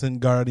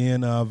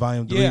Guardian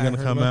Volume 3 is going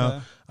to come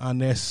out.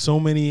 There's so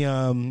many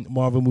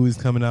Marvel movies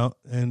coming out,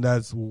 and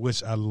that's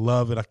which I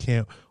love it. I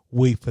can't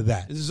wait for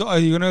that. Are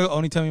you going to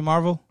only tell me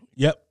Marvel?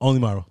 Yep, only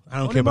Marvel. I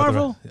don't care about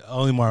Marvel?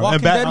 Only Marvel.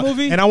 Walking Dead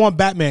movie? And I want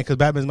Batman because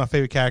Batman's my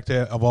favorite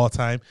character of all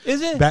time.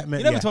 Is it? Batman.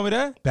 You never told me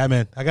that.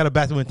 Batman. I got a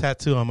Batman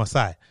tattoo on my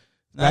side.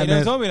 No, you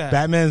never told me that.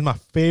 Batman is my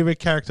favorite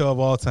character of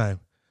all time.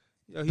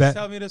 Yo, he's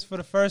telling me this for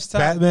the first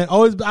time. Batman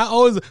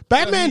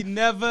Batman. He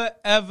never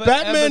ever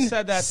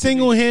said that.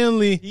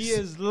 Single-handedly. He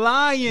is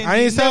lying.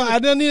 I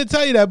don't need to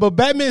tell you that, but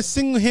Batman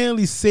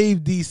single-handedly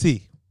saved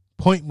DC.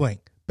 Point blank.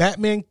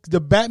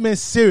 The Batman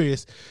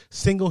series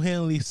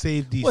single-handedly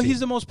saved DC. Well, he's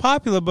the most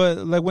popular, but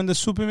like when the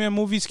Superman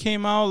movies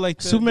came out,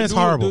 like Superman's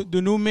horrible.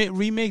 The new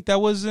remake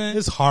that wasn't.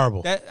 It's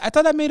horrible. I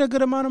thought that made a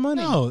good amount of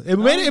money. No,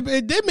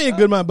 it did make a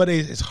good amount, but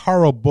it's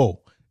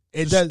horrible.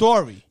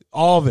 Story.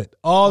 All of it.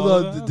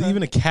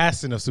 Even the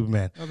casting of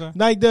Superman. Okay.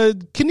 Like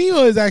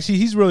Keanu is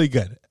he's really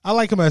good. I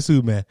like him as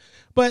Superman.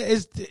 But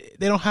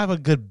they don't have a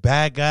good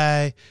bad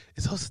guy.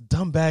 It's also a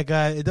dumb bad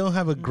guy. It don't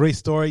have a great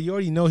story. You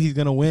already know he's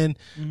gonna win.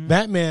 Mm-hmm.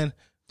 Batman.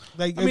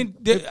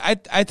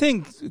 I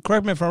think,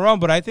 correct me if I'm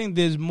wrong, but I think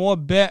there's more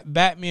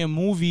Batman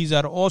movies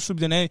out of all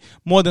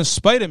more than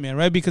Spider-Man,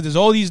 right? Because there's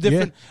all these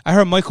different. Yeah. I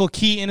heard Michael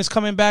Keaton is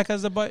coming back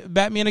as the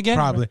Batman again.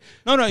 Probably.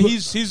 Right? No,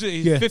 he's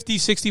 50,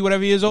 60,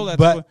 whatever he is old.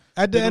 But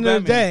at the end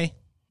of the day,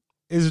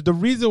 is the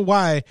reason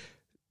why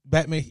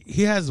Batman,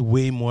 he has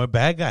way more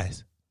bad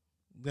guys.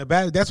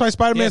 That's why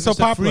Spider-Man is so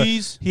popular.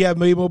 Freeze, he had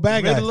way more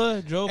bad Riddler,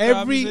 guys. Joker,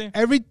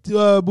 every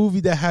movie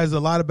that has a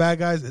lot of bad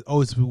guys, it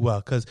always do well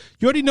because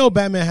you already know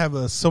Batman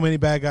have so many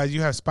bad guys.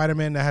 You have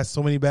Spider-Man that has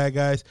so many bad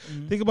guys.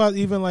 Mm-hmm. Think about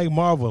even like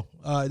Marvel.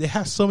 They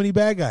have so many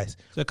bad guys.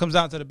 So it comes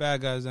down to the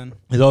bad guys then.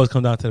 It always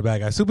comes down to the bad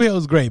guys. Superhero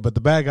is great, but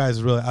the bad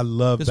guys really, I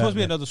love. There's supposed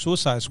to be another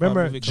Suicide Squad.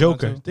 Remember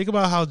Joker? Think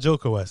about how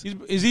Joker was.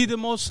 Is he the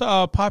most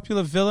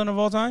popular villain of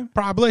all time?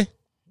 Probably.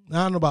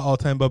 I don't know about all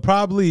time, but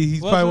probably he's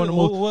probably one of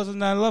the most. Who wasn't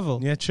that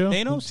level? Yeah, true.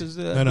 Thanos is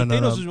no.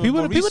 Thanos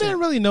people didn't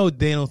really know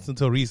Thanos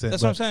until recent.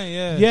 That's what I'm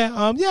saying. Yeah.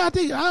 I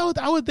think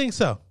I would think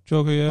so.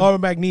 Joker, yeah. Or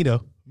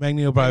Magneto.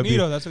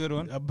 Magneto, that's a good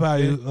one.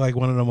 Probably like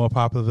one of the more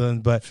popular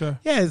villains, but sure.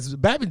 Yeah, it's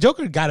Batman.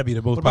 Joker got to be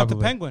the most popular. What about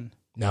the Penguin?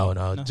 No.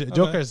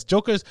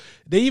 Joker's.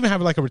 They even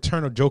have like a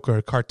Return of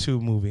Joker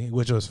cartoon movie,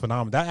 which was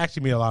phenomenal. That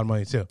actually made a lot of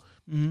money too.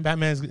 Mm-hmm.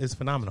 Batman is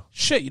phenomenal.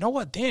 Shit, you know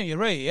what? Damn, you're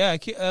right. Yeah, I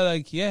don't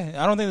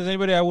think there's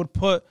anybody I would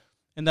put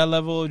in that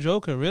level of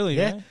Joker, really.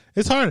 Yeah, right?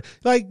 It's hard.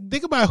 Like,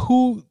 think about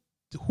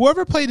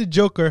whoever played the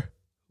Joker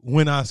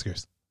win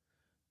Oscars.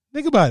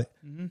 Think about it.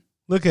 Mm-hmm.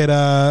 Look at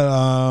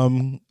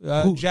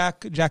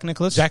Jack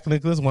Nicklaus. Jack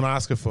Nicklaus won an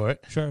Oscar for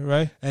it. Sure,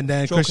 right. And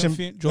then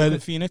Joaquin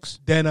Phoenix.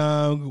 Then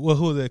who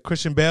was it?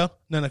 Christian Bale?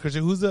 No,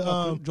 Christian. Who's the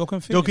Joaquin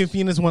Phoenix? Joaquin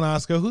Phoenix won an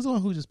Oscar. Who's the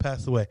one who just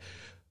passed away?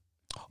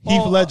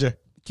 Heath Ledger.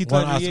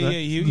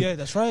 Yeah,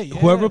 that's right. Yeah.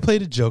 Whoever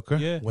played the Joker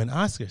win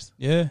Oscars.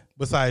 Yeah.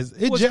 Besides,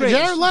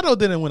 Jared Leto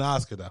didn't win an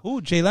Oscar though.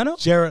 Who? Jay Leno?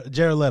 Jared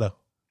Leto.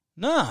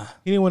 Nah,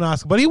 he didn't win an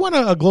Oscar, but he won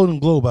a Golden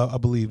Globe, I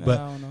believe. But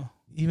I don't know.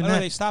 Even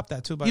they stopped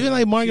that too. Even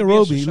like Margot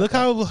Robbie, look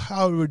how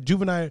it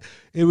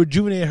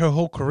rejuvenated her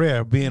whole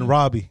career being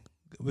Robbie,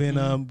 being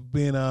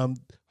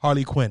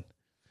Harley Quinn.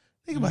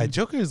 Think about it,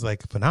 Joker is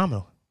like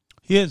phenomenal.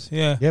 He is,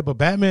 yeah. Yeah, but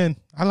Batman,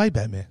 I like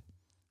Batman.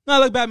 No, I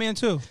like Batman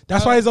too.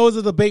 That's why it's always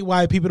a debate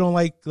why people don't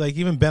like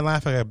even Ben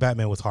Affleck at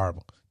Batman was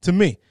horrible to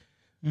me.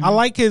 Mm-hmm. I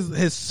like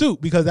his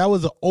suit because that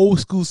was an old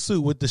school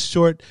suit with the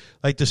short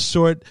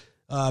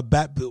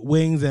bat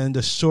wings and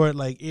the short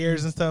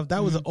ears and stuff.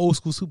 That was an old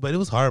school suit, but it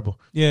was horrible.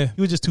 Yeah, he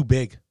was just too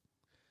big.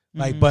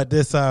 But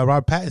this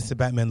Robert Pattinson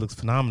Batman looks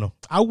phenomenal.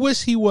 I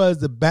wish he was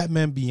the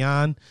Batman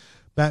Beyond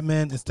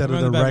Batman instead of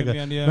the regular.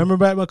 Beyond, yeah. Remember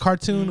Batman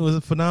cartoon? It was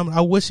phenomenal.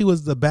 I wish he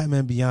was the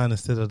Batman Beyond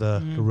instead of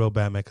the real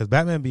Batman because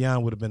Batman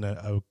Beyond would have been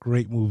a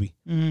great movie.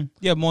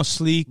 Yeah, more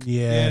sleek.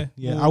 Yeah.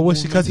 I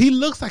wish because he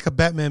looks like a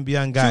Batman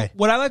Beyond guy. So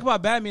what I like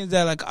about Batman is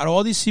that like out of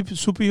all these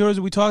superheroes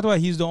that we talked about,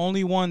 he's the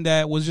only one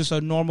that was just a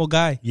normal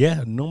guy.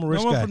 Yeah, normal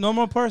rich guy,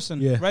 normal person.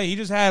 Yeah, right. He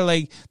just had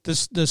like the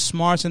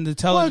smarts and the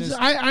intelligence. Well,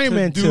 Iron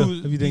Man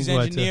too. If you think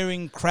about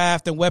engineering,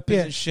 craft, and weapons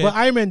and shit. Well,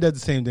 Iron Man does the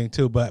same thing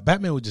too, but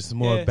Batman was just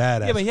more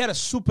badass. Yeah, but he had a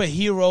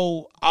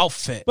superhero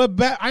outfit. But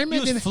Iron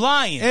Man was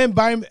flying, and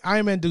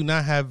Iron Man do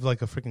not have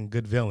like a freaking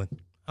good villain.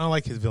 I don't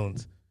like his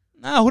villains.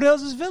 Nah, who the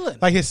hell's his villain?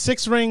 Like his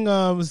six ring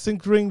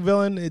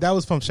villain, that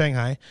was from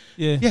Shanghai.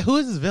 Yeah. Who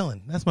is his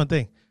villain? That's my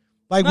thing.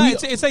 Like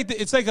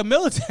it's like a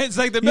military. It's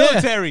like the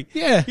military.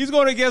 Yeah, he's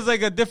going against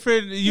like a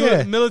different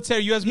U.S.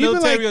 military. Even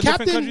like or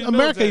Captain different America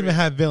military. Even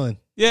have villain.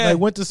 Yeah, like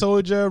Winter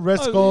Soldier, Red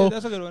Skull. Yeah,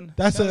 that's a good one.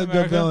 That's a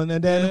good villain.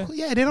 And then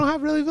they don't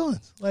have really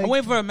villains. Like, I'm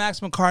waiting for a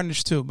Maximum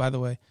Carnage too. By the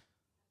way.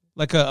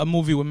 Like a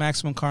movie with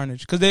Maximum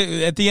Carnage, because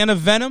they at the end of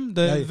Venom,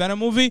 Venom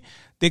movie,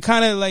 they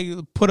kind of like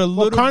put a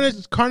little.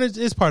 Carnage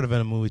is part of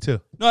Venom movie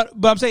too. No,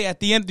 but I'm saying at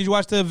the end, did you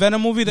watch the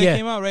Venom movie that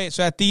came out? Right,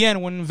 so at the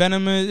end when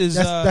Venom is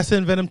that's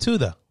in Venom 2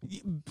 though.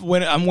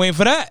 When I'm waiting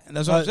for that,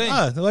 that's what I'm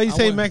saying. Why you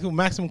say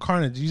Maximum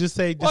Carnage? You just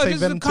say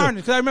Venom 2.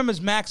 Carnage because I remember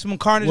it's Maximum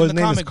Carnage in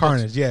the comic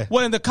books. Yeah.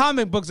 Well, in the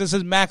comic books it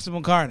says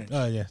Maximum Carnage.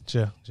 Oh yeah,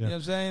 sure. You know what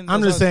I'm saying?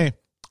 I'm just saying.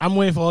 I'm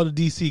waiting for all the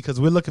DC because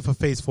we're looking for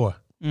Phase 4.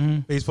 Mm-hmm.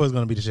 Phase 4 is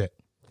gonna be the shit.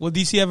 Will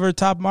DC ever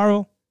top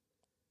Marvel?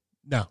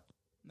 No,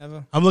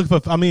 never. I'm looking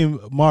for. I mean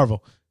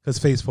Marvel because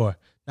Phase 4,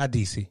 not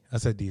DC. I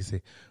said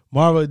DC.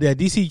 Marvel. Yeah,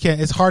 DC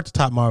can't. It's hard to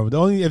top Marvel. The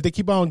only if they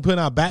keep on putting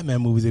out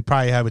Batman movies, they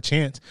probably have a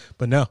chance.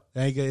 But no,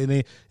 it ain't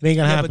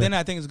gonna happen. But then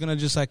I think it's gonna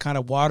just like kind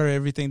of water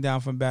everything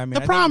down from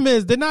Batman. The problem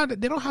is they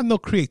don't have no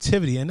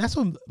creativity, and that's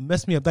what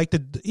messed me up. Like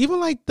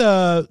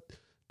the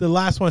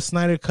last one,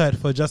 Snyder cut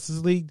for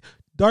Justice League.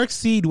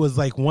 Darkseid was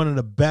like one of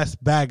the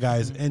best bad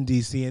guys in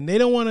DC, and they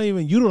don't want to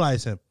even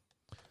utilize him.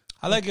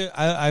 I like it.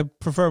 I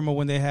prefer more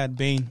when they had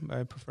Bane.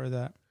 I prefer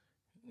that.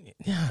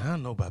 Yeah, I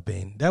don't know about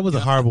Bane. That was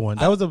a horrible one.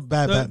 That was a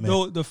bad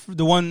Batman.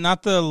 The one,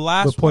 not the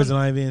last with Poison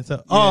Ivy and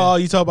stuff. Yeah. Oh,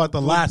 you talk about the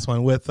last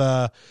one with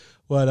not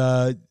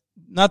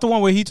the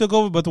one where he took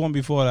over, but the one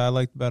before that I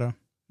liked better.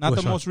 Not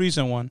the most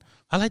recent one.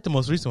 I like the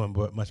most recent one,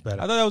 but much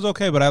better. I thought that was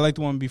okay, but I liked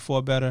the one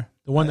before better.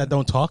 The one that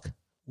don't talk.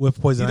 With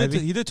Poison Ivy?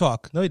 He did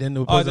talk. No, he didn't.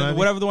 With Poison Ivy?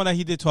 Whatever the one that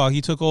he did talk.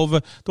 He took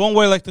over. The one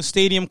where like the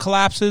stadium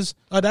collapses.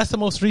 Oh, that's the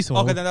most recent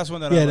one. Okay, then that's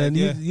one that I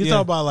like. You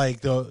talk about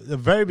like the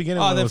very beginning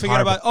one.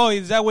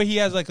 Is that where he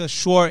has like a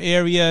short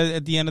area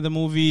at the end of the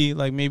movie?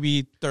 Like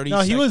maybe 30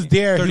 seconds? No, he was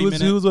there. He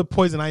was with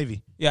Poison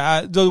Ivy.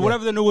 Yeah,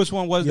 whatever the newest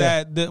one was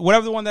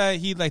whatever the one that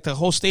he like the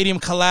whole stadium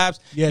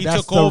collapsed. Yeah, he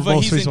took over.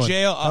 He's in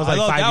jail. That was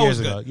like 5 years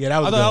ago. Yeah,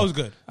 I thought that was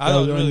good. I thought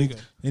it was really good.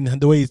 And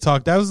the way he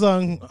talked, that was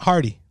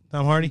Hardy.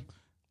 Tom Hardy.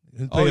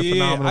 Oh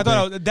yeah, I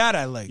thought that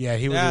I liked. Yeah,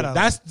 he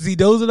was.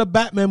 Those are the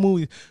Batman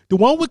movies. The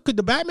one with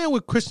the Batman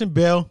with Christian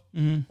Bale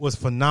was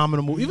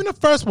phenomenal movie. Even the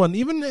first one,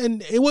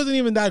 and it wasn't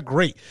even that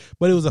great,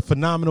 but it was a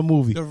phenomenal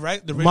movie. The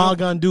original?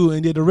 Malgandu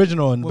and the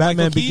original and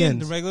Batman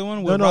Begins. The regular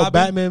one. No,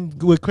 Batman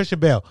with Christian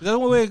Bale. Is that the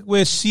one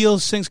where Seal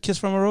sings "Kiss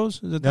from a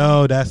Rose"?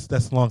 No, that's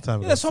a long time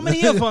ago. Yeah, there's so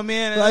many of them,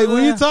 man. Like,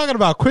 what are you talking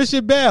about?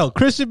 Christian Bale.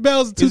 Christian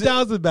Bale's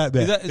 2000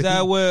 Batman. Is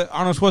that where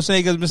Arnold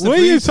Schwarzenegger's Mr. What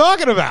are you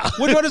talking about?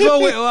 Which one is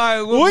what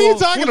are you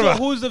talking about?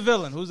 Who's the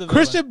villain?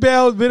 Christian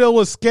Bale's video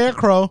was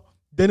Scarecrow.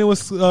 Then it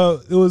was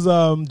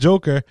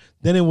Joker.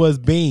 Then it was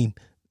Bane.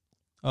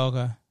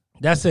 Okay,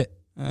 that's it.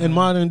 And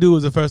Modern Dude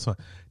was the first one.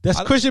 That's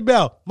Christian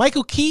Bale.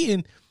 Michael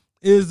Keaton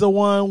is the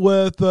one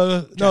with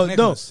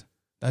Nicholas.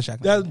 That's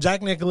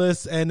Jack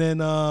Nicholas, and then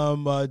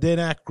Dan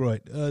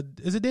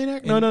Aykroyd. Is it Dan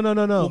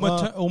Aykroyd? No.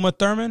 Uma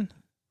Thurman,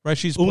 right?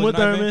 She's Uma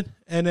Thurman,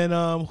 and then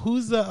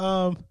who's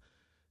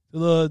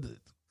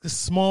the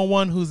small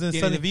one who's in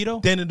Danny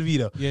DeVito? Danny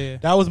DeVito. Yeah.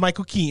 That was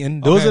Michael Keaton.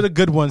 Those are the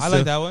good ones. I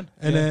like that one.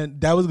 And then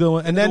that was a good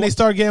one. And then they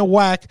started getting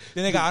whack.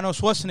 Then they got Arnold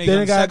Schwarzenegger. Then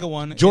they got the second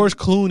one. George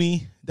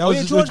Clooney. That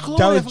was George Clooney.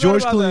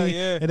 That,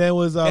 yeah. And then it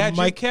was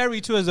Mike Carey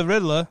too as the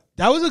Riddler.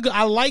 That was a good.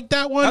 I like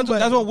that one.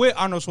 That's one with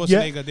Arnold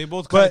Schwarzenegger. Yeah, they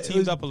both kind of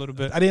teamed up a little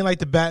bit. I didn't like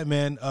the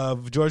Batman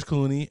of George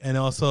Clooney, and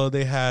also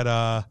they had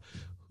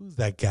who's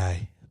that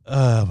guy?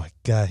 Oh my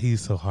god,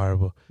 he's so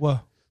horrible.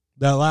 What?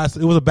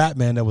 It was a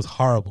Batman that was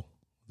horrible.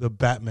 The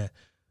Batman.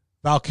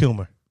 Val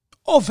Kilmer.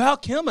 Oh, Val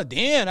Kilmer.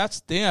 Damn, I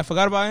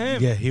forgot about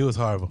him. Yeah, he was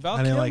horrible.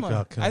 I didn't like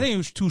Val Kilmer. I think he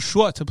was too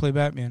short to play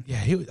Batman.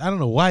 Yeah, I don't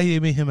know why they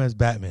made him as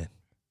Batman.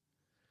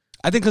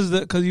 I think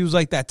because he was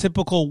like that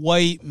typical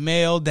white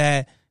male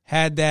that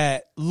had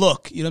that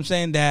look. You know what I'm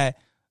saying? That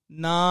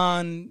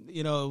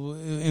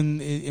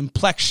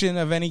implexion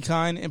of any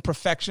kind,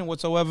 imperfection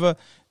whatsoever.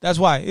 That's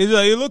why he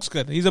looks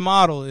good. He's a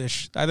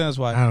model-ish. I think that's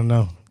why. I don't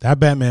know. That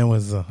Batman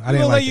was. I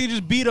didn't like. You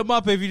just beat him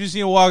up if you just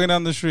see him walking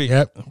down the street.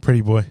 Yep,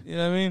 pretty boy. You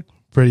know what I mean?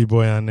 Pretty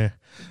boy on there.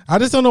 I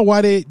just don't know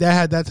why they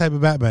had that type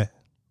of Batman.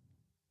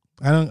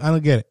 I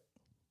don't get it.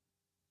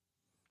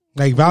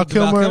 Like Val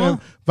Kilmer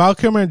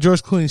and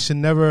George Clooney should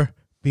never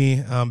be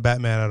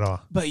Batman at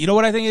all. But you know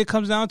what I think it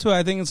comes down to?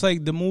 I think it's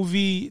like the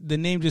movie, the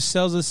name just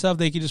sells itself.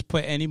 They can just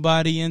put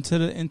anybody into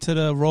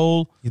the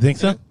role. You think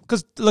so?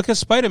 Because look at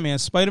Spider-Man.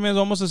 Spider-Man's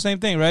almost the same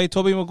thing, right?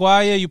 Tobey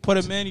Maguire, you put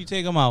him in, you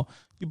take him out.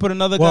 You put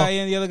another guy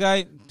in, the other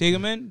guy, take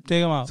him in,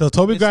 take him out. So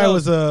Tobey Maguire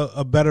was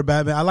a better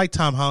Batman. I like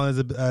Tom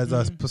Holland as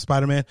a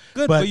Spider-Man.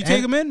 Good, but you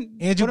take him in.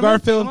 Andrew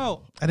Garfield,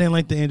 I didn't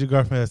like the Andrew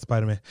Garfield as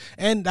Spider-Man.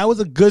 And that was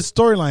a good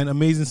storyline,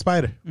 Amazing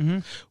Spider. Mm-hmm.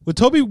 What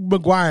Tobey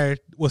Maguire,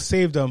 what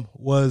saved him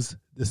was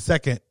the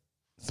second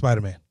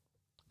Spider-Man.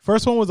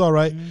 First one was all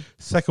right.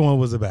 Second one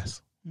was the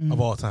best of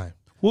all time.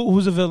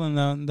 Who's the villain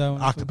now? That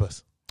one?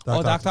 Octopus.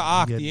 Dr.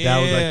 Ock. Yeah,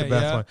 that was like the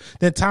best one.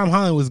 Then Tom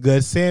Holland was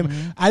good.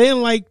 I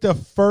didn't like the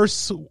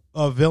first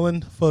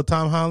villain for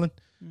Tom Holland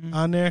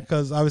on there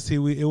because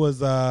obviously it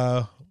was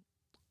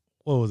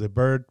what was it?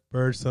 Bird,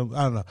 some,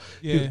 I don't know.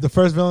 Yeah. The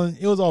first villain,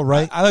 it was all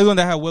right. I like when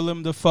they had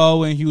Willem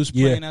Dafoe and he was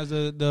playing as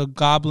the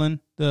goblin,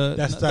 the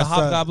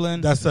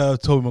hobgoblin. That's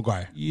Tobey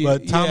Maguire. Yeah,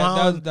 but Tom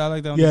Holland, I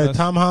like that one. Yeah,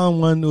 Tom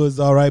Holland one was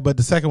all right, but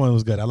the second one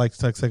was good. I liked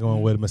the second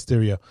one with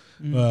Mysterio,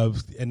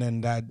 and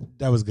then that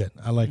was good.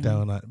 I like that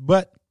one.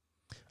 But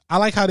I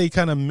like how they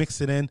kind of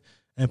mix it in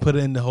and put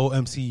it in the whole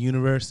MC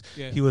universe.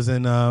 Yeah. He was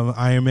in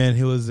Iron Man.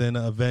 He was in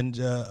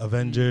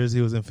Avengers.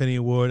 He was in Infinity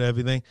War.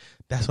 Everything.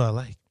 That's what I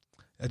like.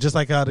 Just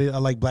like how I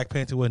like Black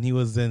Panther when he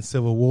was in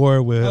Civil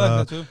War with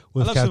Captain America.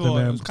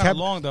 It was kind of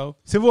long though.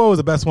 Civil War was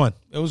the best one.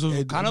 It was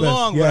kind of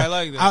long, but I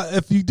liked it.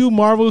 If you do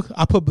Marvel,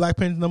 I put Black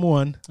Panther number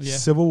 1,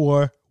 Civil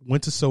War,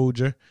 Winter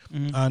Soldier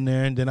on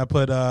there, and then I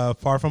put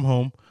Far From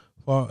Home,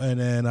 and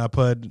then I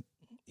put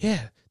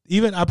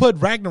even I put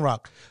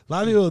Ragnarok. A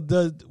lot of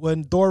people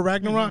when Thor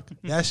Ragnarok,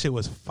 that shit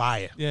was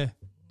fire. Yeah,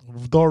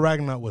 Thor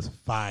Ragnarok was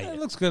fire. It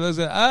looks good.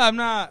 I'm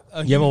not.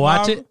 You ever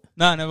watch it?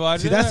 No, I never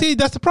watched it.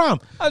 That's the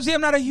problem.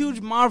 I'm not a huge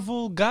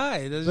Marvel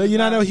guy. But you're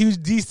not a huge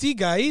DC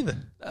guy either.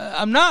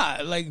 I'm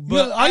not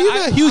but are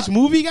you a huge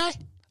movie guy?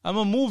 I'm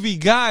a movie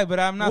guy, but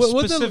I'm not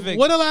specific.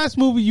 What the last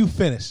movie you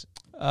finished?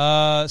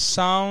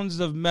 Sounds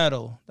of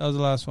Metal. That was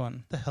the last one.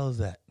 What the hell is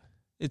that?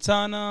 It's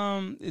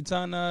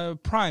on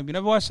Prime. You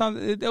never watched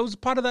Sounds? It was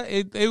part of that.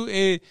 I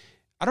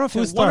don't know if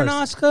it won an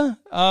Oscar.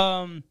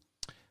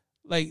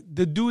 Like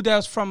the dude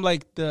that's from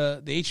like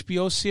the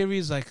HBO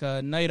series, like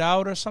Night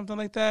Out or something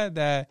like that.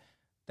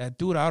 That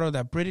dude out of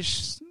that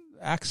British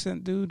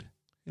accent, dude.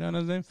 You know what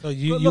I'm saying? So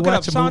you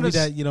watch a movie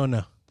that you don't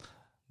know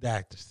the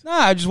actors? Nah,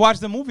 I just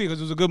watched the movie because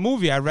it was a good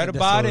movie. I read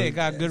about it. It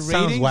got good ratings.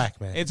 Sounds whack,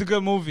 man. It's a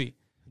good movie.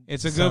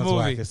 It's a good movie.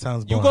 Whack. It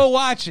sounds boring. You go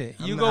watch it.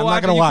 I'm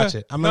not gonna watch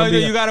it.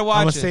 You gotta watch it.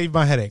 I'm gonna save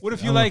my headache. What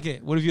if you like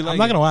it? I'm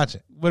not gonna watch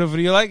it. What if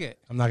you like it?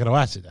 I'm not gonna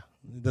watch it though.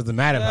 It doesn't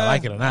matter if I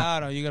like it or not. I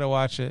don't know. You gotta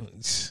watch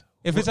it.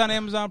 If it's on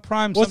Amazon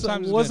Prime, what's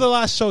sometimes the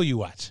last show you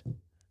watch?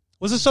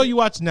 What's the show you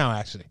watch now?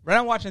 Actually, right.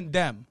 I'm watching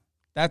Them.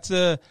 That's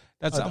I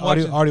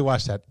already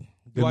watched that.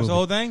 You watched the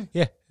whole thing?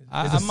 Yeah,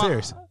 it's a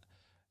series.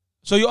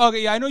 So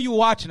I know you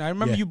watching. I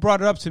remember you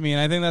brought it up to me,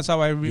 and I think that's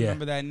how I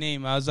remember that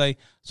name. I was like,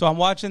 so I'm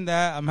watching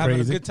that. I'm having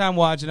a good time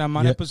watching. I'm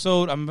on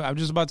episode. I'm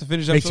just about to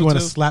finish episode 2. Makes you want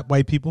to slap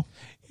white people.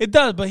 It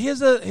does, but here's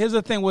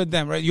the thing with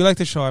Them, right? You like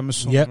the show, I'm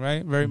assuming,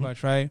 right? Very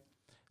much, right?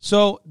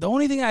 So the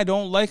only thing I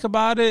don't like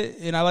about it,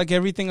 and I like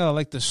everything. I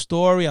like the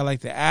story. I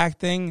like the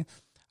acting.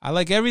 I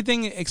like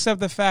everything except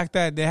the fact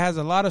that there has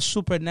a lot of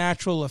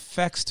supernatural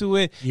effects to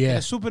it. Yeah.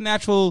 A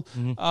supernatural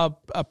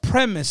a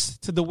premise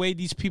to the way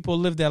these people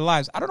live their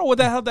lives. I don't know what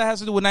the hell that has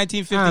to do with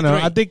 1953. I don't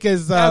know. I think it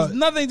has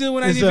nothing to do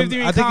with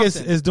 1953. I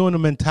think it's doing the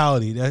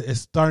mentality.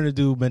 It's starting to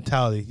do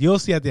mentality. You'll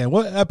see at the end.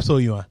 What episode are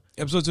you on?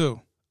 Episode 2.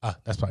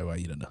 That's probably why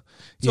you don't know.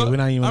 So we're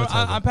not even.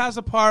 I'm past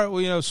the part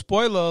where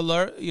spoiler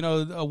alert.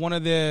 One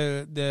of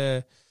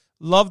their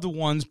loved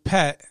ones'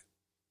 pet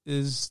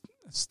is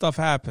stuff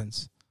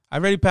happens. I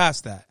already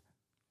passed that.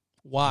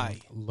 Why?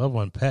 Loved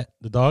one pet,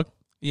 the dog.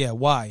 Yeah,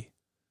 why?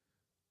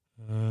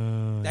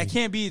 That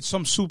can't be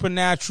some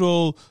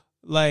supernatural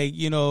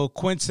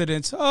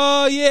coincidence.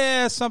 Oh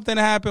yeah, something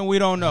happened. We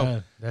don't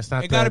know. That's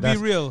not. It got to be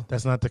real.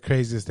 That's not the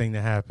craziest thing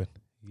to happen.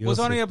 What's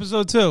on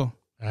episode 2?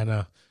 I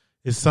know.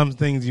 It's some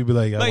things you'd be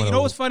like, you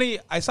know what's funny?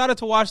 I started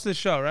to watch the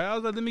show, right? I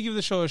was like, let me give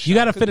the show a shot. You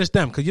got to finish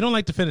them because you don't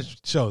like to finish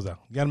shows, though.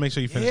 You got to make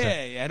sure you finish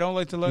them. Yeah, I don't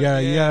like to learn.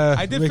 Yeah.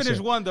 I did finish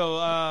one,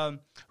 though.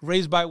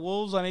 Raised by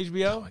Wolves on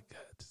HBO. Oh, my God.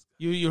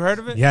 You heard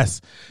of it?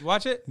 Yes. You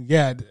watch it?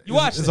 Yeah. You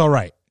watched it? It's all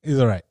right. It's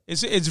all right.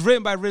 It's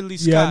written by Ridley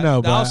Scott. Yeah, I know.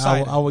 The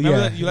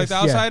Outsider. You like The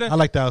Outsider? I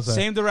like The Outsider.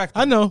 Same director.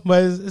 I know,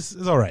 but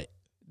it's all right.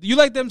 You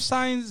like them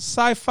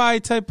sci-fi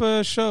type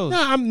of shows?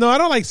 No, I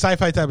don't like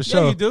sci-fi type of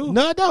shows. Yeah, you do?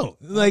 No, I don't.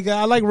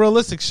 I like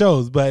realistic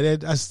shows, but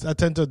I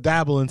tend to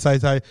dabble in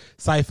sci-fi. You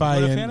a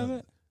fan of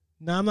it?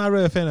 No, I'm not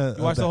really a fan of it.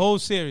 You watched the whole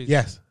series?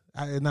 Yes.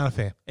 I'm not a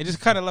fan. It just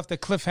kind of left a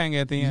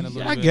cliffhanger at the end a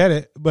little bit. I get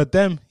it, but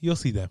you'll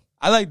see them.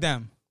 I like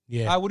them.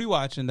 Yeah. What are you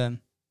watching then?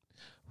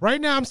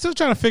 Right now, I'm still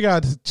trying to figure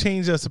out to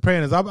change The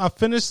Sopranos. I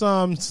finished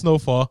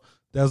Snowfall.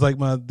 That was like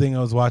my thing I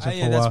was watching for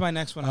a while. That's my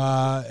next one.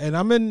 And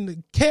I'm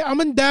in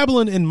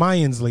dabbling in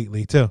Mayans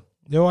lately too.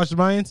 You ever watch the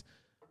Mayans?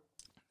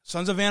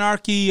 Sons of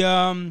Anarchy.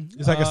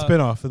 It's like a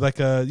spinoff. It's like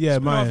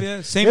Mayans.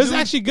 Yeah. Same. It was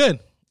actually good.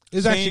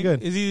 It's actually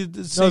good. Is he the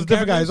No, same it's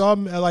different guys. All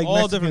like all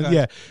Mexicans. different guys.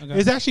 Yeah, Okay.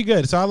 it's actually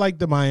good. So I like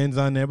the Mayans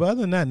on there, but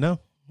other than that, no.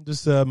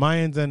 Just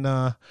Mayans and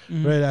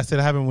Red. I said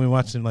I haven't been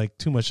watching like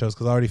too much shows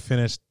because I already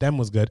finished. Them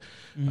was good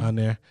on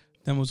there.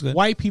 Them was good.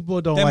 White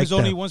people don't Them like is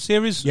only them. one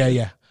series.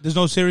 Yeah. There's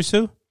no series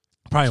 2.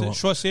 Probably won't.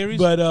 Short series.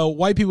 But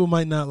white people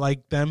might not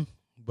like them,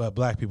 but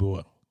black people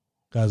will.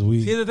 Because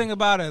Here's the thing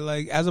about it.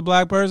 Like, as a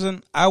black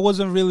person, I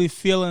wasn't really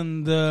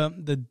feeling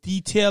the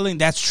detailing.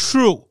 That's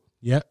true.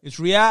 Yeah. It's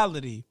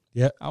reality.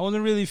 Yeah. I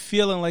wasn't really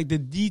feeling like the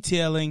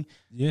detailing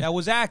Yeah. that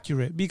was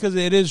accurate because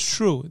it is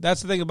true.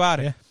 That's the thing about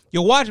it. Yeah.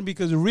 You're watching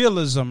because of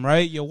realism,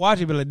 right? You're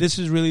watching, but like, this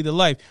is really the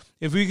life.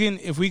 If we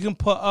can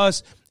put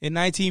us in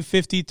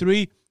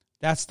 1953,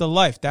 that's the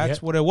life. That's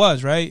what it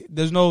was, right?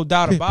 There's no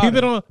doubt about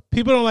it.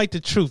 People don't like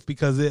the truth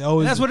because it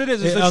always That's what it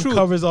is. It's the truth.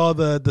 uncovers all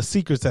the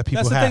secrets that people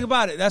That's the have. thing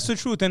about it. That's the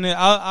truth. And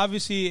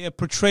obviously it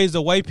portrays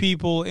the white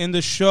people in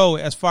the show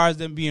as far as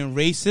them being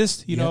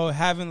racist, you know,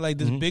 having like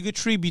this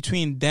bigotry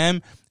between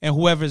them and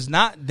whoever's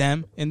not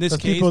them in this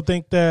case. People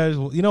think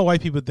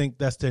white people think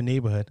that's their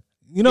neighborhood.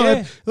 You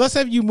know, let's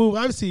have you move.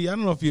 Obviously, I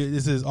don't know if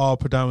this is all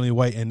predominantly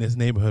white in this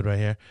neighborhood right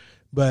here,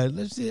 but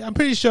let's see, I'm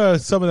pretty sure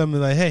some of them are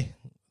like, hey,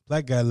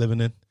 black guy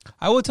living in.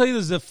 I will tell you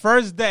this, the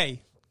first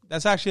day,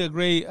 that's actually a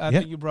great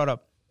thing you brought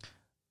up.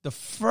 The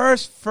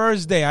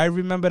first day, I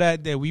remember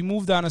that day, we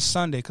moved on a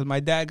Sunday because my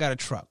dad got a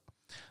truck.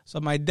 So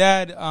my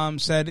dad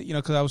said,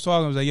 because I was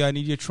talking, I was like, yo, I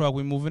need your truck.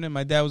 We're moving in.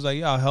 My dad was like,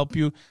 yeah, I'll help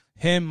you.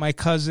 Him, my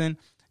cousin.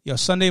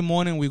 Sunday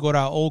morning, we go to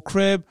our old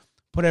crib,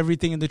 put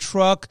everything in the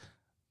truck,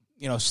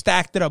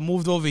 stacked it up,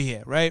 moved over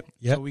here, right?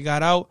 Yep. So we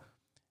got out.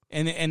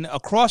 And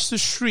across the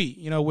street,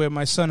 where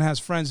my son has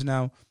friends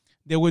now,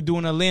 they were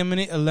doing a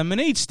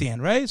lemonade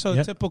stand, right? So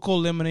a typical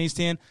lemonade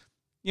stand,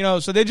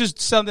 so they just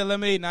selling their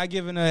lemonade, not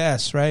giving an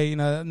S, right?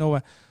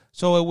 No.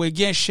 So we're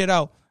getting shit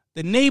out.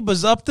 The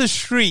neighbors up the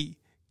street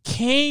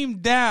came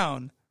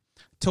down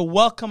to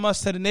welcome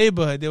us to the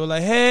neighborhood. They were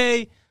like,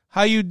 hey,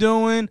 how you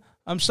doing?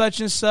 I'm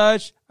such and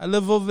such. I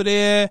live over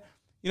there.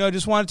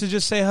 Just wanted to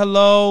just say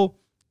hello,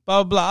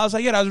 blah, blah, blah. I was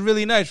like, yeah, that was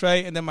really nice,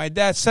 right? And then my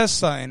dad says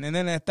something. And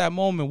then at that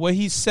moment, what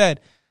he said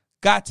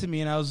got to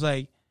me. And I was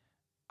like,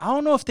 I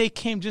don't know if they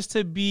came just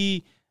to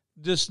be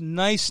just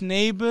nice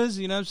neighbors,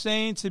 you know what I'm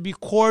saying, to be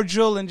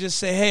cordial and just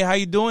say, hey, how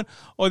you doing?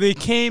 Or they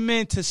came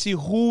in to see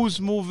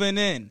who's moving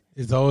in.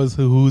 It's always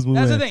who's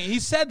moving in. That's the thing. He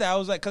said that. I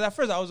was like, because at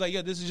first I was like,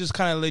 yeah, this is just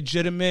kind of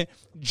legitimate,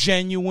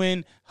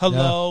 genuine,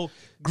 hello,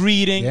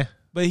 greeting. Yeah.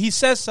 But he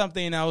says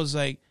something and I was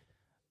like,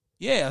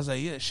 yeah,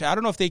 shit, I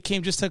don't know if they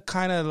came just to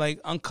kind of like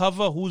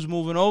uncover who's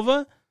moving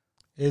over.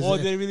 Or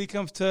they really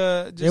come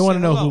to just they want to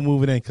know hello. who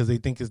moving in because they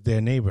think it's their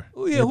neighbor.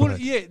 Oh,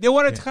 yeah, they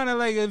wanted to kind of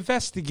like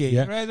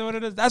investigate, right? What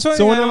it is. That's what.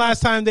 So when the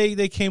last time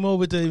they came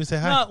over to even say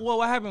hi? No, well,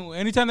 what happened?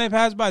 Anytime they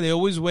pass by, they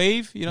always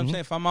wave. You know what I'm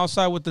saying? If I'm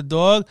outside with the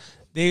dog,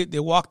 they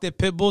walk their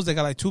pit bulls. They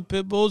got like 2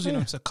 pit bulls. You know,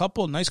 it's a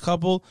couple, nice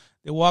couple.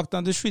 They walk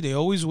down the street. They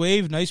always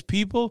wave. Nice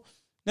people.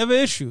 Never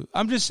issue.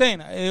 I'm just saying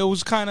it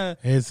was kind of.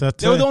 They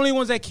were the only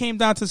ones that came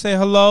down to say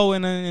hello,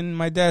 and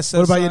my dad said.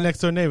 What about your next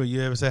door neighbor?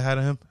 You ever say hi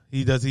to him?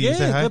 He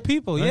say hi? Good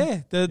people.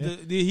 Right? Yeah,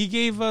 he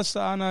gave us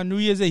on New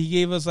Year's Day. He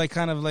gave us like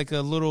kind of like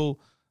a little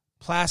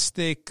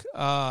plastic.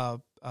 What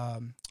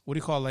do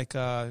you call it? Like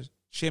a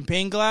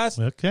champagne glass?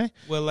 Okay.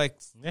 With like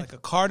a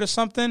card or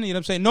something. You know what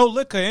I'm saying? No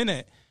liquor in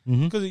it.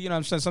 Because you know what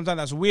I'm saying, sometimes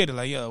that's weird.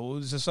 Like, yo, it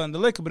was just something to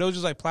liquor, but it was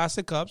just like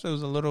plastic cups. It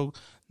was a little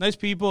nice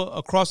people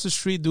across the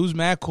street. Dude's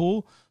mad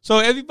cool. So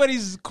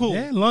everybody's cool.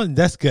 Yeah,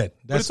 that's good.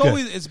 That's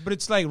but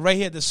it's like right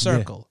here at the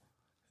circle.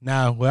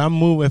 Now,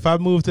 if I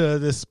move to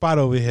this spot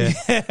over here,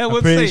 we'll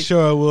I'm pretty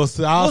sure we'll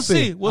see. I'll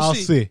see.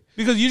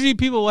 Because usually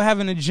people will have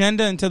an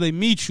agenda until they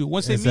meet you.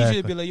 Once they meet you,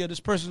 they'll be like, yo, this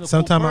person's a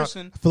cool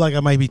person. I feel like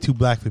I might be too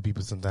black for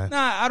people sometimes. Nah,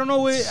 I don't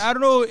know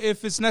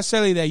if it's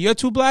necessarily that you're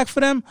too black for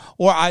them,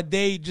 or are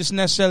they just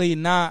necessarily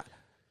not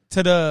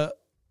to the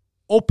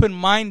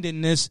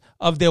open-mindedness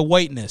of their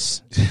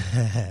whiteness. You know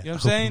what I'm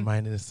saying?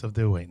 Open-mindedness of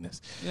their whiteness.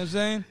 You know what I'm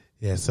saying?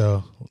 Yeah,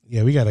 so,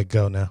 we got to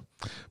go now.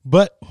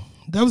 But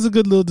that was a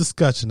good little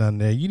discussion on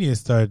there. You need to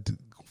start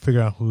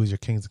figuring out who's your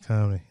kings of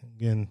comedy.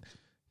 Getting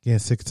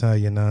sick of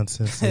your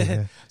nonsense.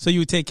 So you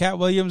would take Cat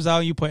Williams out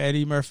and you put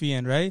Eddie Murphy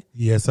in, right?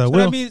 Yes, I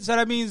will. So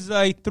that means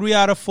like 3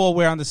 out of 4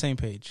 we're on the same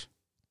page.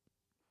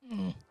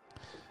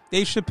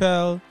 Dave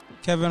Chappelle,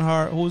 Kevin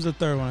Hart. Who was the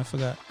third one? I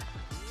forgot.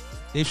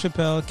 Dave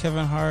Chappelle,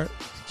 Kevin Hart.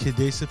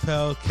 Dave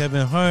Chappelle,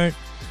 Kevin Hart,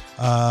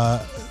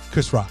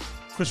 Chris Rock.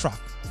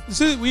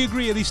 So we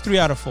agree at least 3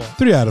 out of 4.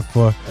 3 out of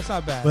 4. That's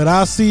not bad. But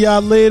I'll see y'all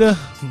later.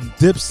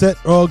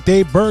 Dipset all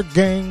day Bird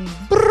Gang.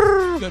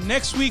 Yo,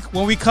 next week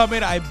when we come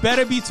in, I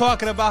better be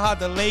talking about how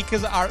the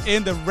Lakers are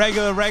in the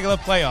regular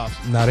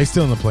playoffs. Nah, they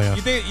still in the playoffs.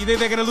 You think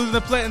they're gonna lose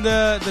in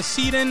the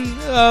seed-in,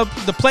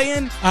 the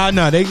play-in?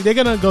 No, they're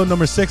gonna go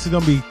number 6. It's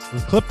gonna be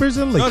the Clippers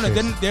and Lakers.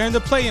 No, they're in the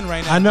play-in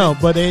right now. I know,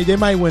 but they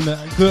might win.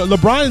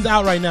 LeBron's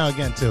out right now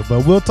again too.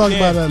 But we'll talk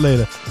about that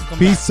later.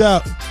 Peace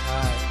out.